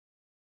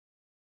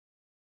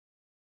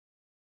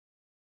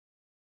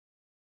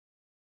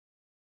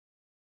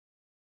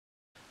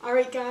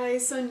 Alright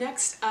guys, so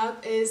next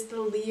up is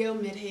the Leo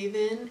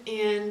midheaven,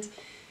 and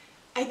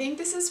I think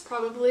this is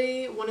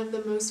probably one of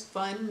the most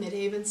fun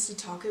midheavens to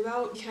talk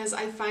about because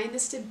I find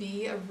this to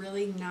be a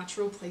really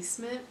natural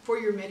placement for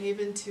your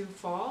midheaven to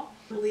fall.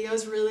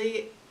 Leos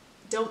really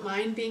don't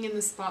mind being in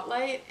the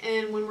spotlight,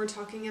 and when we're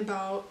talking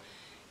about,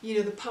 you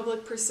know, the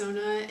public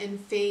persona and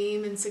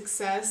fame and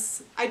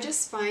success, I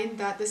just find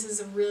that this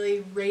is a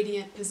really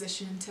radiant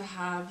position to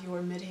have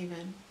your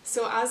midheaven.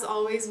 So as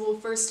always, we'll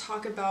first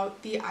talk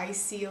about the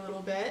IC a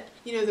little bit.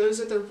 You know, those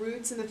are the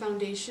roots and the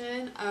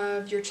foundation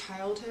of your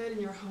childhood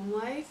and your home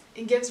life,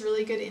 and gives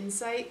really good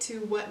insight to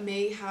what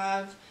may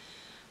have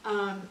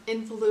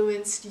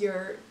influenced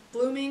your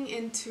blooming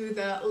into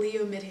the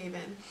Leo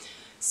midheaven.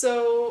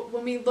 So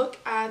when we look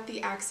at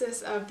the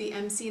axis of the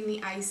MC and the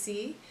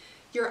IC,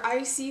 your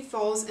IC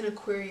falls in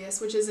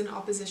Aquarius, which is in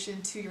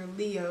opposition to your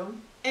Leo.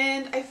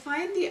 And I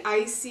find the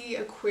IC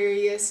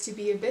Aquarius to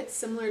be a bit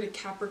similar to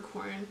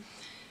Capricorn.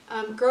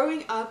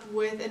 Growing up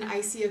with an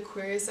IC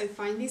Aquarius, I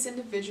find these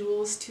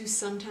individuals to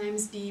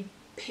sometimes be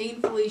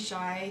painfully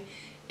shy,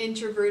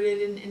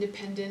 introverted, and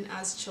independent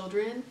as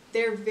children.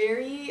 They're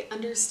very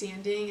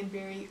understanding and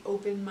very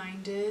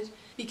open-minded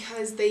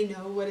because they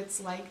know what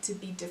it's like to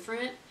be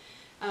different.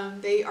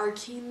 They are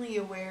keenly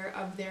aware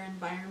of their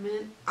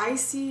environment. I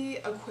see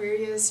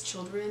Aquarius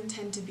children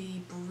tend to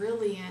be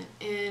brilliant,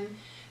 and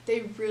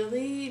they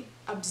really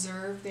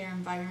observe their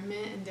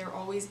environment, and they're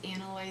always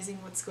analyzing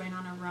what's going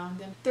on around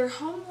them. Their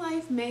home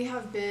life may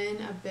have been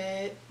a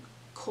bit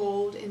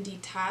cold and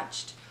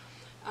detached.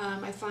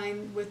 I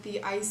find with the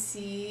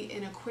IC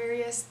in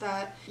Aquarius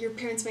that your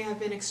parents may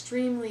have been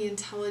extremely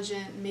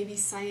intelligent, maybe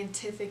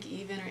scientific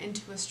even, or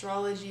into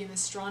astrology and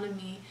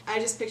astronomy. I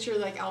just picture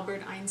like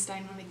Albert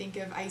Einstein when I think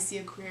of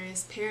IC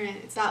Aquarius parent.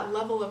 It's that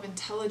level of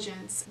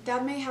intelligence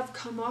that may have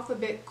come off a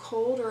bit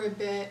cold or a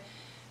bit,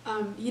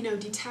 you know,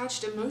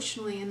 detached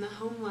emotionally in the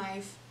home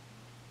life.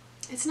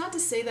 It's not to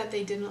say that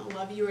they didn't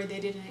love you or they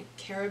didn't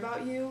care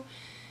about you.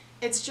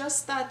 It's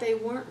just that they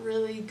weren't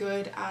really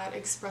good at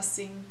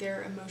expressing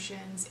their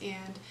emotions,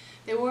 and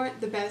they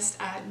weren't the best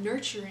at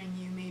nurturing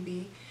you,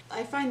 maybe.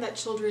 I find that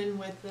children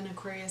with an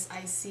Aquarius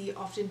IC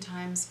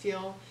oftentimes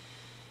feel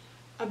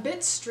a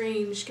bit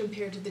strange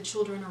compared to the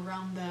children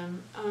around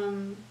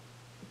them.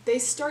 They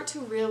start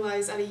to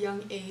realize at a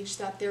young age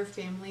that their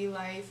family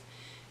life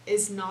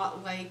is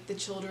not like the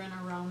children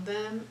around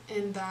them,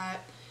 and that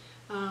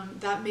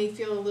that may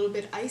feel a little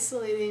bit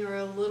isolating or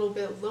a little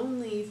bit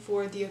lonely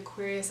for the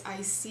Aquarius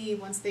IC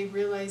once they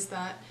realize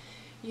that,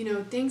 you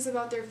know, things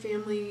about their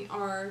family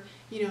are,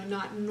 you know,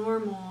 not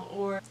normal.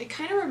 Or it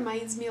kind of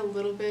reminds me a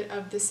little bit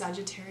of the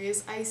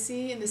Sagittarius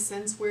IC in the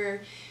sense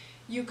where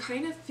you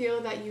kind of feel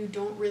that you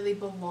don't really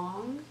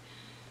belong,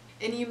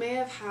 and you may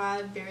have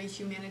had very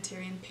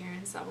humanitarian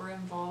parents that were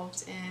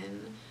involved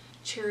in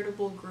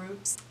charitable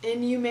groups,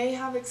 and you may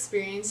have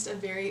experienced a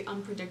very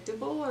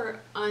unpredictable or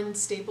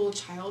unstable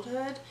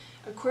childhood.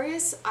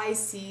 Aquarius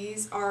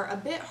ICs are a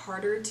bit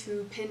harder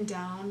to pin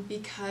down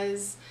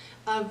because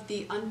of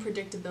the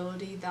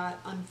unpredictability that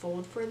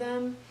unfold for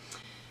them.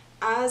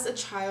 As a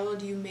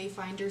child, you may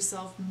find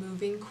yourself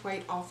moving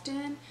quite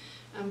often,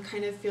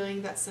 kind of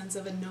feeling that sense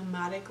of a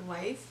nomadic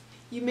life.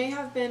 You may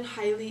have been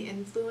highly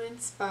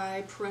influenced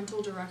by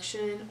parental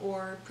direction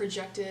or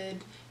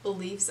projected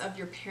beliefs of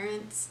your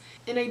parents.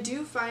 And I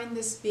do find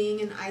this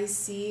being an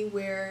IC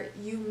where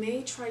you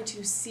may try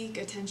to seek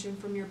attention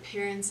from your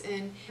parents,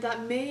 and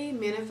that may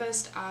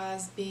manifest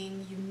as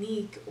being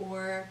unique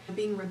or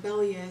being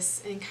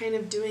rebellious and kind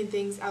of doing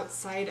things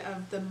outside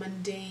of the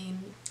mundane.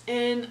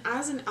 And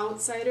as an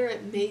outsider,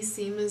 it may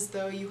seem as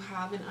though you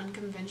have an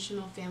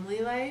unconventional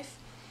family life.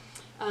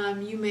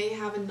 You may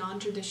have a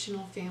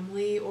non-traditional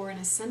family or an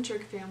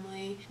eccentric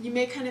family. You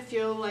may kind of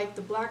feel like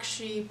the black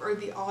sheep or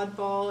the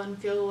oddball and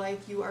feel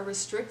like you are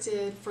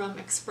restricted from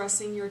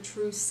expressing your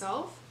true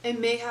self, and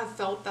may have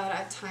felt that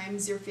at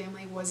times your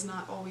family was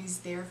not always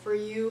there for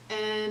you.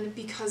 And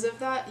because of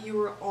that, you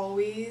were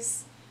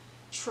always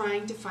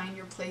trying to find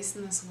your place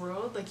in this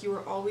world. Like, you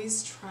were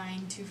always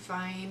trying to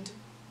find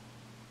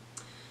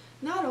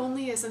not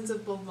only a sense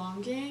of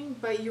belonging,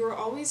 but you were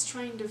always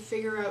trying to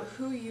figure out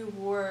who you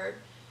were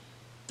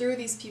through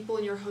these people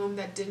in your home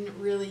that didn't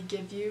really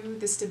give you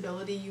the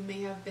stability you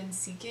may have been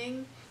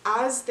seeking.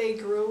 As they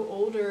grow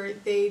older,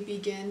 they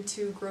begin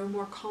to grow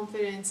more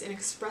confidence in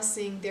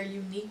expressing their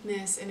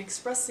uniqueness and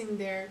expressing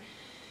their,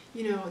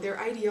 you know, their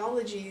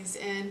ideologies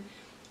and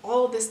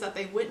all of this that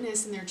they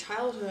witnessed in their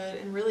childhood,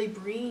 and really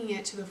bringing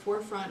it to the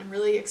forefront and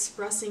really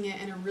expressing it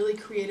in a really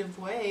creative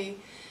way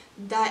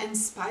that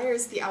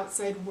inspires the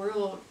outside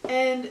world.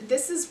 And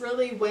this is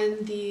really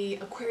when the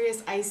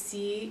Aquarius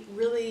IC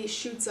really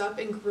shoots up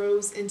and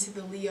grows into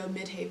the Leo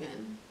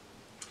midheaven.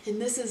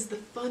 And this is the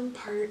fun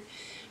part,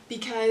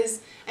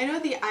 because I know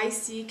the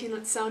IC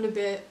can sound a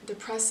bit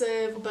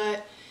depressive,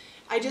 but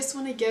I just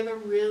want to give a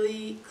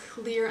really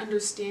clear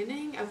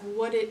understanding of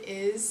what it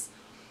is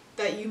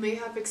that you may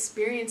have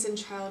experienced in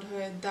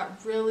childhood that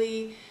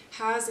really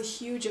has a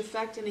huge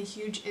effect and a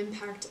huge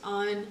impact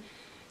on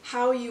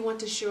how you want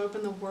to show up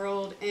in the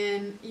world,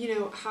 and you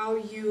know, how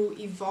you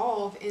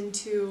evolve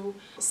into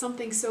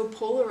something so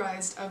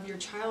polarized of your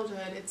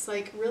childhood. It's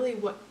like really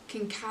what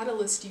can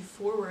catalyst you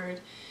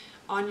forward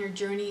on your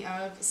journey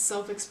of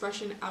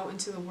self-expression out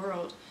into the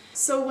world.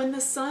 So when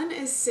the sun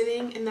is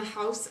sitting in the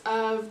house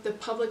of the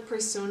public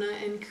persona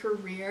and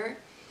career,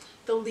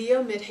 the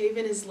Leo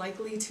Midheaven is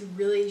likely to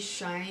really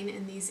shine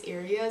in these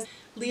areas.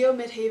 Leo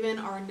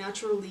Midheaven are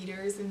natural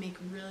leaders and make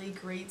really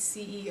great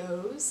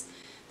CEOs.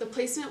 The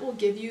placement will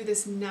give you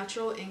this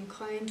natural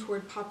incline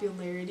toward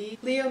popularity.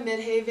 Leo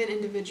Midheaven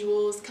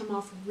individuals come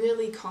off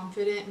really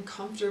confident and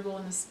comfortable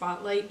in the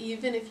spotlight,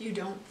 even if you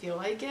don't feel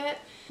like it.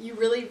 You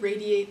really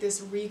radiate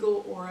this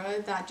regal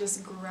aura that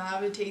just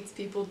gravitates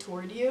people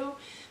toward you.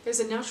 There's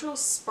a natural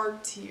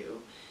spark to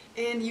you.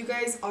 And you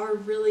guys are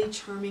really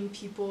charming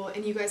people,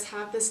 and you guys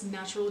have this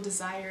natural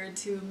desire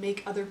to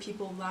make other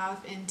people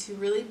laugh and to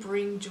really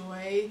bring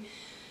joy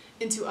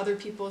into other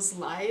people's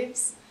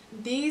lives.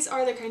 These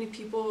are the kind of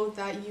people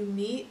that you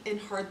meet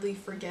and hardly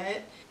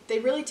forget. They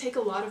really take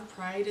a lot of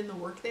pride in the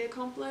work they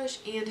accomplish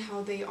and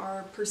how they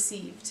are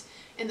perceived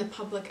in the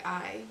public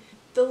eye.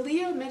 The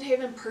Leo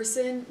Midheaven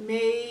person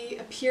may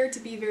appear to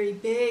be very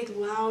big,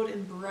 loud,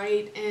 and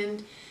bright,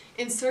 and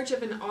in search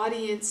of an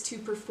audience to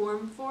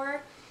perform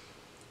for.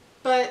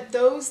 But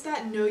those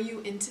that know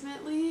you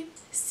intimately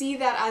see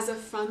that as a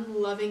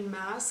fun-loving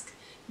mask,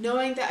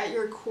 knowing that at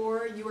your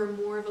core you are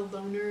more of a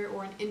loner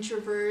or an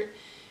introvert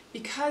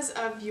because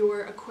of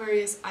your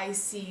Aquarius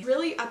IC.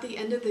 Really, at the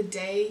end of the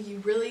day, you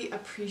really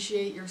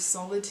appreciate your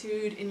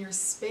solitude and your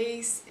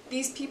space.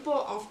 These people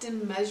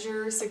often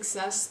measure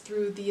success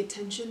through the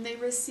attention they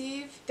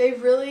receive. They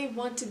really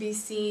want to be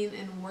seen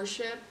and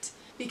worshipped.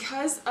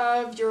 Because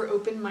of your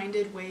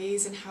open-minded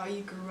ways and how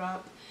you grew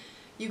up,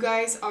 you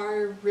guys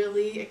are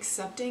really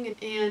accepting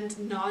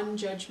and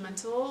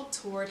non-judgmental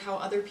toward how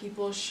other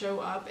people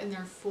show up in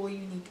their full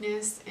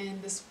uniqueness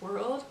in this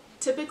world.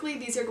 Typically,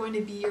 these are going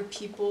to be your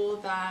people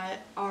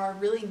that are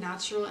really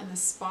natural in the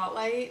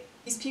spotlight.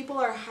 These people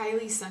are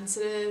highly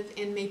sensitive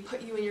and may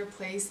put you in your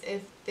place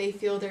if they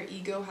feel their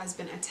ego has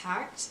been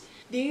attacked.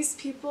 These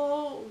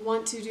people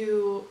want to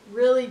do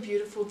really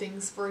beautiful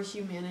things for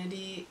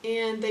humanity,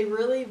 and they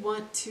really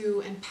want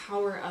to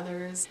empower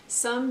others.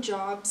 Some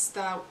jobs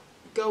that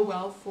go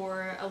well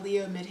for a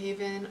Leo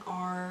Midheaven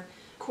are,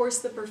 of course,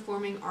 the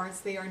performing arts.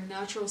 They are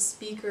natural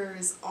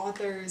speakers,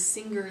 authors,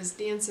 singers,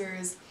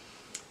 dancers,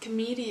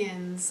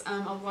 comedians.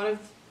 A lot of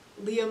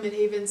Leo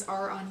Midheavens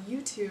are on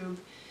YouTube,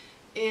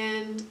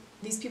 and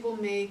these people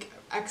make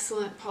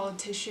excellent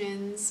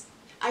politicians.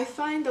 I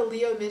find the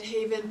Leo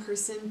Midheaven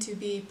person to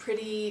be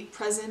pretty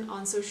present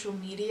on social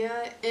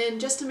media. And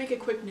just to make a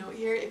quick note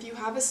here, if you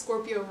have a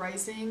Scorpio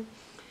rising,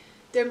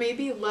 there may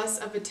be less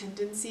of a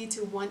tendency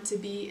to want to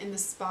be in the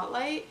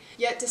spotlight,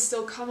 yet to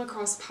still come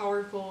across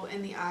powerful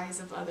in the eyes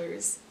of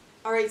others.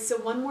 Alright, so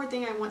one more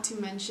thing I want to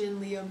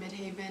mention, Leo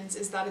Midheavens,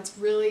 is that it's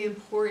really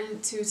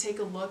important to take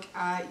a look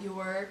at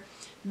your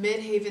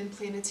Midheaven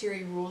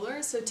planetary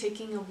ruler. So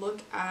taking a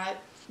look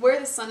at where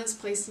the sun is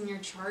placed in your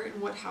chart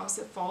and what house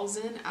it falls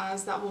in,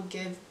 as that will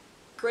give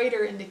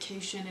greater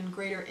indication and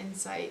greater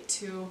insight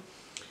to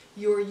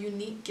your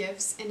unique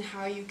gifts and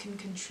how you can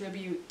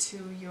contribute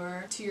to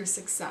your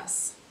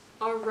success.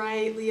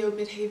 Alright, Leo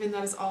Midheaven,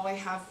 that is all I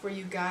have for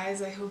you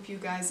guys. I hope you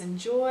guys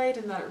enjoyed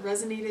and that it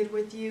resonated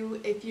with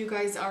you. If you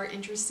guys are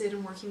interested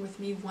in working with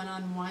me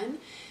one-on-one,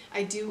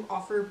 I do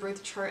offer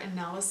birth chart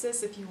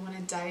analysis if you want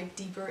to dive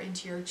deeper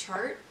into your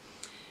chart.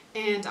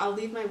 And I'll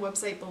leave my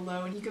website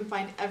below, and you can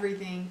find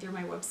everything through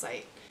my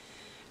website.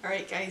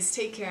 Alright guys,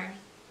 take care.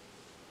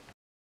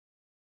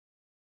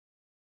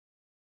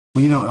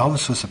 Well, you know,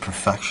 Elvis was a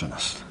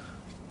perfectionist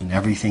in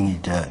everything he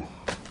did.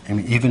 I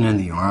mean, even in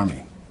the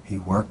army, he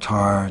worked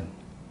hard,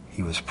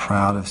 he was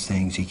proud of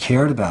things, he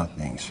cared about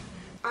things.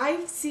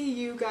 I see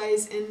you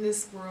guys in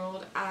this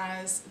world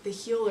as the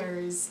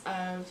healers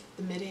of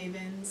the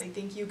Midheavens. I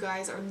think you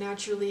guys are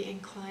naturally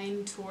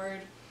inclined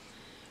toward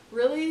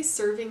really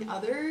serving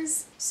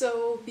others.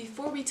 So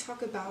before we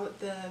talk about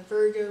the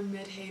Virgo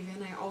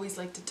Midheaven, I always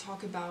like to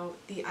talk about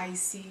the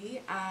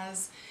IC,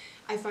 as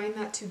I find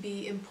that to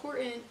be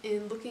important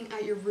in looking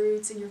at your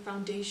roots and your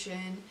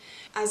foundation,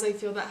 as I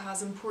feel that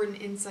has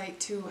important insight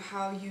to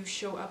how you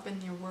show up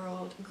in your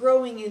world,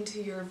 growing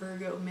into your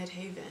Virgo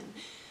Midheaven.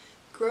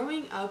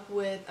 Growing up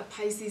with a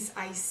Pisces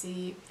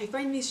IC, I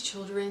find these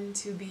children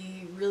to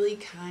be really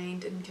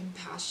kind and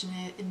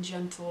compassionate and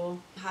gentle,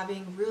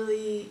 having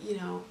really,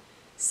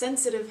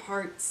 sensitive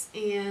hearts,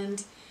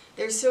 and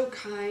they're so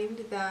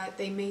kind that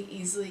they may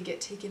easily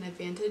get taken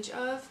advantage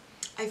of.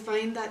 I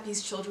find that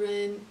these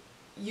children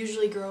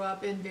usually grow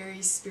up in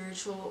very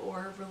spiritual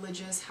or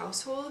religious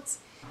households.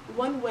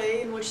 One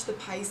way in which the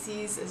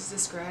Pisces is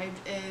described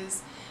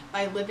is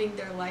by living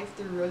their life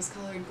through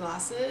rose-colored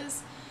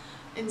glasses.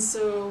 And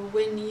so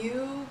when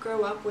you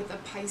grow up with a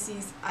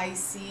Pisces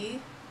IC,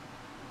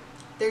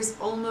 there's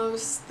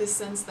almost the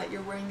sense that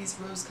you're wearing these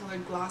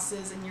rose-colored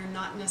glasses and you're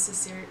not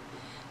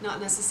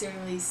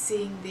necessarily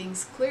seeing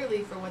things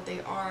clearly for what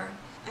they are.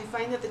 I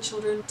find that the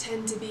children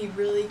tend to be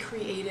really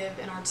creative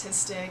and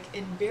artistic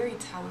and very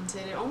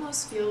talented. It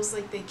almost feels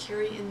like they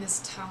carry in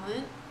this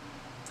talent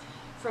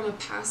from a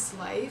past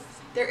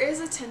life. There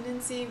is a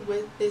tendency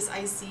with this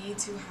IC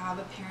to have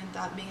a parent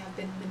that may have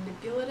been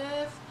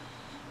manipulative.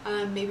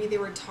 Maybe they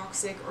were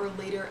toxic or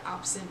later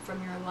absent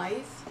from your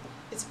life.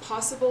 It's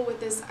possible with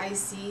this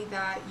IC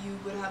that you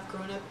would have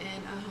grown up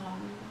in a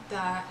home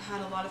that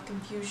had a lot of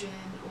confusion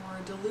or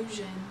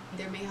delusion.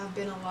 There may have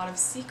been a lot of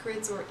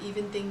secrets or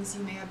even things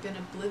you may have been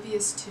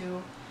oblivious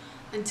to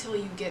until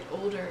you get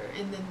older,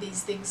 and then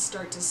these things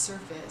start to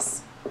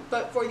surface.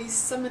 But for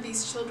some of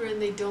these children,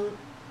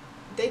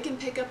 they can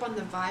pick up on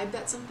the vibe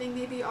that something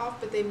may be off,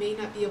 but they may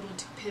not be able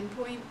to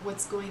pinpoint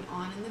what's going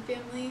on in the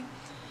family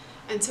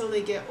until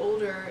they get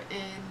older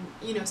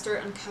and,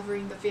 start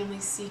uncovering the family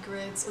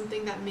secrets,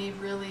 something that may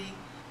really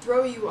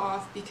throw you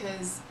off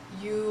because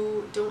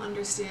you don't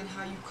understand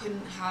how you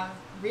couldn't have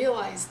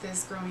realized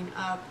this growing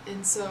up.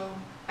 And so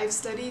I've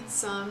studied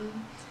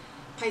some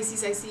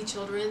Pisces IC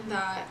children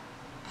that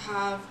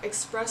have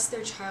expressed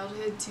their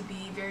childhood to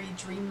be very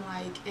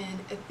dreamlike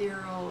and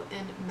ethereal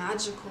and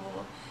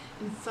magical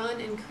and fun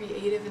and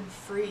creative and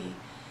free.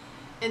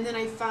 And then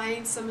I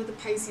find some of the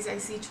Pisces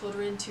IC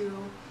children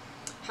to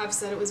have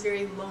said it was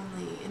very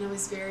lonely, and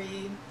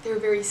they were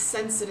very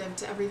sensitive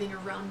to everything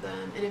around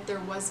them, and if there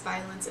was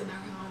violence in their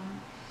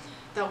home,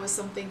 that was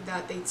something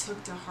that they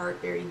took to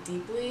heart very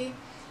deeply.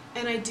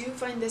 And I do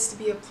find this to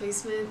be a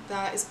placement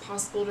that is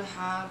possible to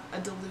have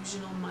a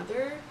delusional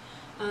mother,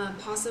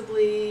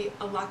 possibly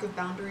a lack of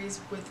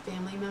boundaries with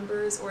family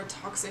members or a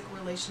toxic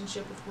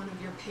relationship with one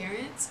of your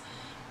parents,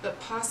 but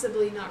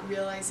possibly not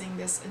realizing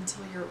this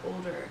until you're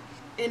older.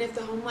 And if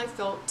the home life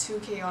felt too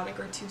chaotic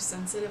or too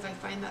sensitive, I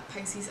find that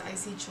Pisces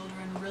IC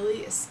children really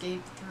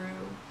escape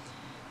through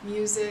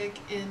music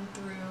and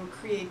through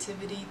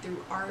creativity,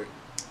 through art,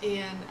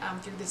 and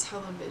through the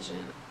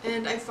television.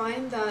 And I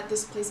find that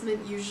this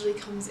placement usually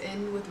comes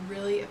in with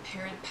really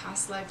apparent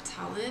past life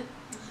talent.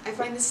 I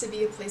find this to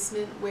be a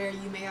placement where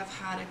you may have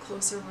had a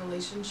closer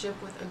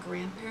relationship with a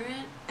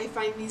grandparent. I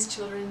find these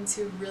children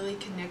to really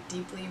connect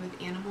deeply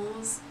with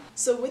animals.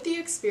 So with the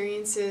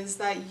experiences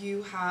that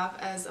you have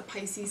as a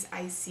Pisces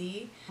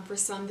IC, for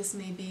some this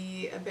may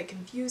be a bit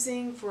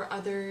confusing, for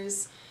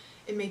others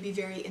it may be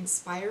very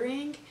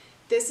inspiring.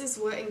 This is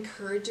what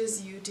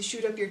encourages you to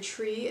shoot up your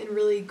tree and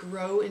really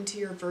grow into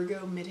your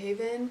Virgo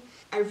midheaven.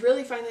 I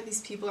really find that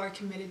these people are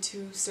committed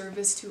to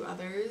service to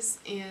others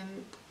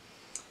and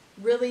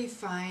really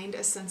find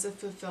a sense of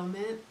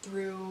fulfillment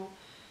through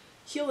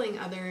healing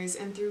others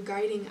and through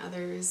guiding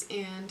others.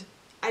 And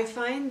I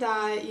find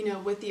that,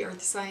 with the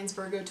earth signs,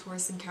 Virgo,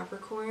 Taurus, and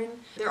Capricorn,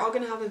 they're all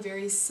going to have a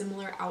very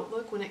similar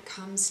outlook when it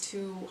comes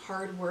to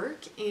hard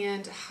work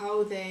and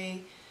how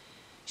they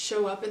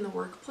show up in the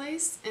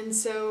workplace. And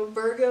so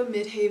Virgo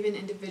midheaven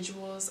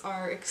individuals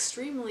are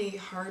extremely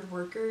hard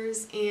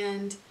workers,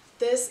 and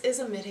this is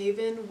a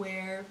midheaven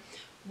where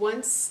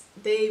once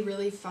they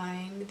really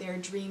find their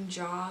dream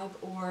job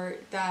or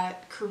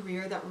that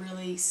career that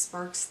really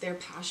sparks their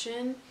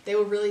passion, they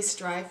will really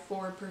strive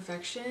for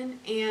perfection,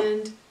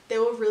 and they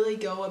will really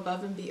go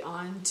above and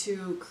beyond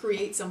to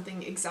create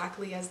something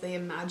exactly as they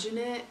imagine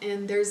it.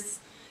 And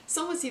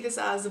some would see this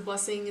as a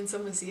blessing and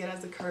some would see it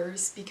as a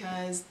curse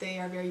because they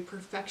are very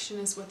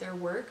perfectionist with their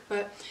work,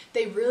 but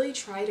they really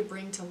try to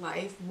bring to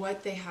life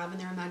what they have in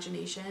their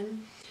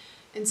imagination.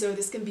 And so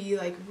this can be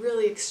like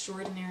really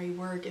extraordinary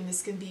work, and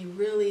this can be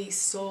really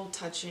soul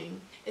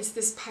touching. It's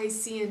this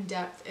Piscean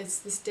depth. It's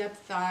this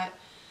depth that,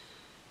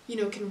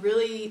 can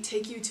really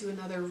take you to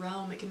another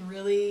realm. It can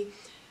really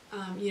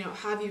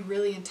have you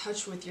really in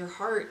touch with your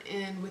heart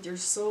and with your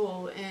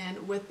soul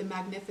and with the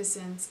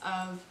magnificence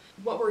of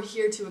what we're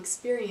here to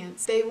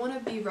experience. They want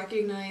to be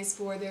recognized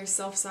for their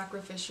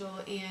self-sacrificial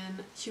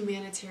and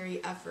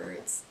humanitarian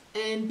efforts.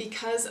 And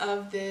because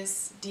of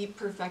this deep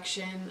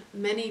perfection,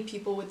 many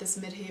people with this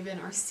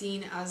midheaven are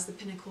seen as the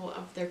pinnacle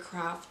of their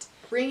craft.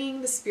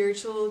 Bringing the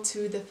spiritual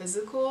to the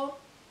physical,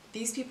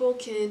 these people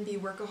can be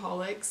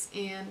workaholics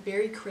and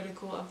very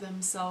critical of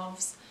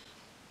themselves,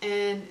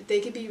 and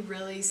they can be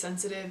really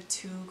sensitive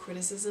to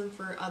criticism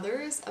for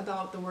others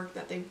about the work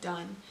that they've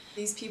done.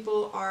 These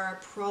people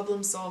are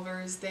problem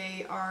solvers,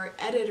 they are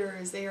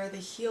editors, they are the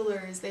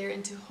healers, they are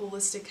into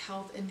holistic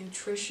health and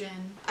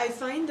nutrition. I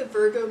find the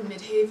Virgo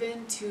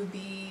midheaven to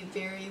be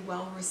very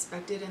well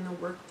respected in the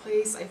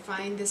workplace. I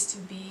find this to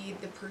be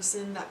the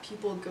person that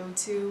people go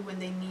to when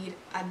they need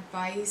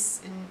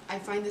advice, and I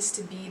find this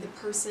to be the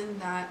person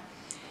that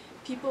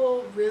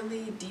people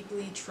really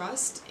deeply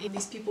trust. And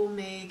these people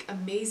make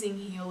amazing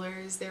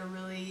healers. They're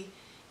really,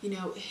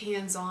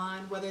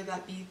 hands-on, whether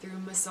that be through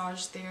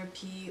massage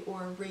therapy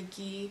or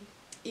Reiki,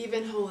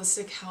 even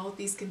holistic health.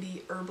 These can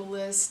be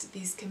herbalists,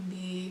 these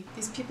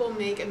people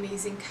make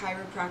amazing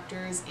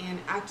chiropractors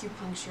and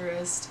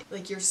acupuncturists,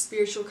 like your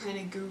spiritual kind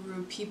of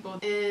guru people.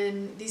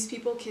 And these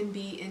people can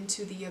be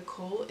into the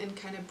occult and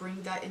kind of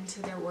bring that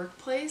into their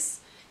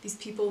workplace. These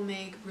people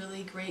make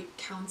really great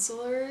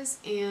counselors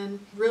and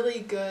really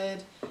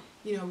good,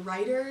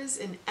 writers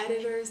and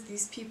editors.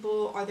 These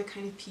people are the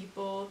kind of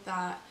people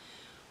that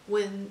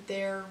when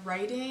they're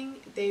writing,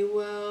 they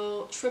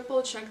will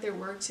triple check their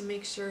work to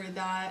make sure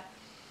that,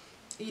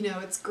 you know,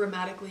 it's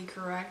grammatically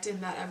correct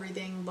and that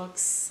everything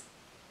looks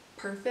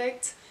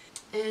perfect.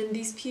 And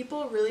these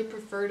people really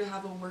prefer to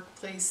have a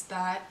workplace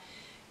that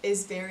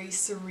is very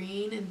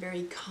serene and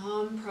very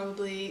calm,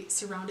 probably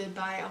surrounded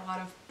by a lot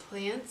of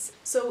plants.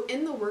 So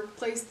in the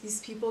workplace,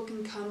 these people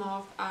can come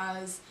off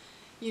as,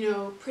 you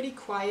know, pretty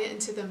quiet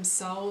into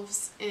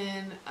themselves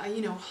and,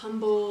 you know,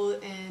 humble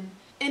and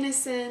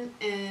innocent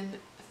and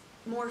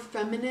more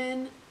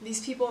feminine.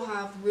 These people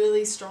have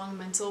really strong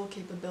mental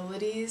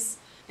capabilities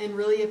and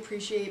really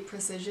appreciate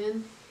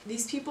precision.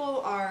 These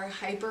people are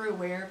hyper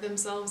aware of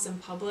themselves in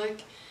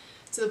public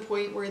to the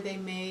point where they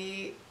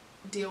may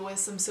deal with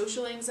some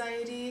social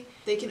anxiety.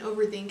 They can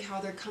overthink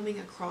how they're coming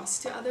across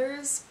to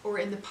others or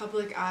in the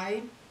public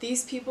eye.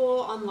 These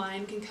people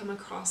online can come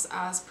across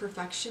as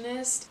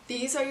perfectionist.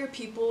 These are your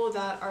people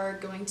that are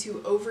going to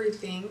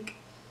overthink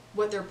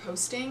what they're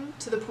posting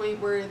to the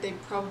point where they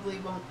probably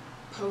won't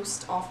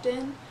post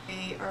often.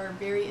 They are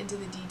very into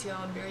the detail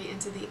and very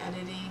into the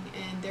editing,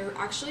 and they're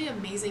actually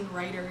amazing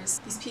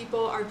writers. These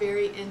people are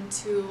very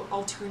into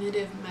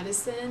alternative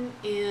medicine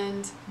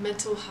and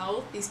mental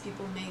health. These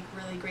people make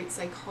really great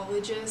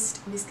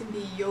psychologists. These can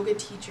be yoga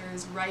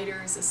teachers,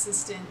 writers,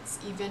 assistants,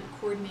 event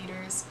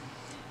coordinators.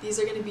 These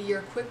are going to be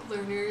your quick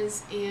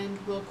learners and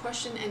will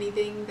question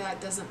anything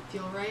that doesn't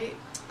feel right.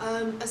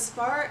 As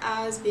far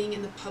as being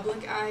in the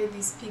public eye,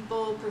 these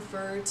people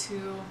prefer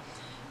to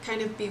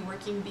kind of be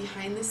working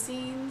behind the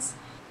scenes.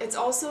 It's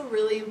also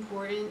really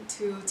important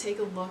to take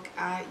a look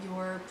at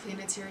your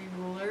planetary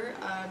ruler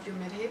of your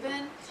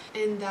midheaven,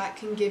 and that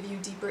can give you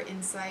deeper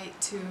insight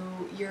to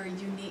your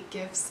unique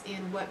gifts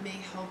and what may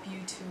help you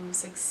to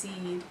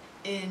succeed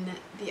in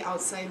the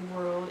outside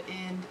world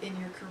and in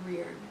your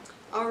career.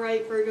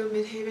 Alright, Virgo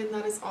Midheaven,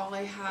 that is all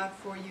I have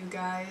for you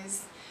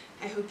guys.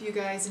 I hope you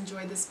guys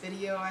enjoyed this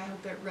video. I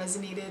hope it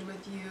resonated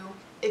with you.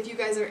 If you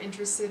guys are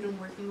interested in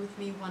working with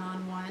me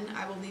one-on-one,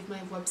 I will leave my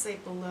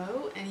website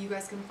below and you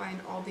guys can find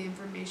all the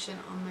information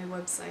on my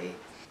website.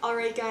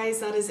 Alright guys,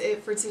 that is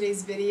it for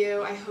today's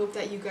video. I hope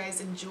that you guys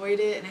enjoyed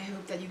it and I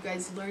hope that you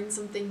guys learned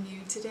something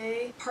new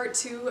today. Part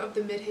 2 of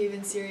the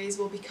Midheaven series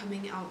will be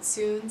coming out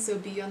soon, so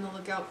be on the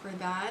lookout for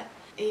that.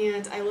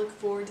 And I look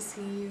forward to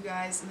seeing you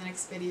guys in the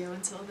next video.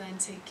 Until then,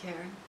 take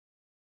care.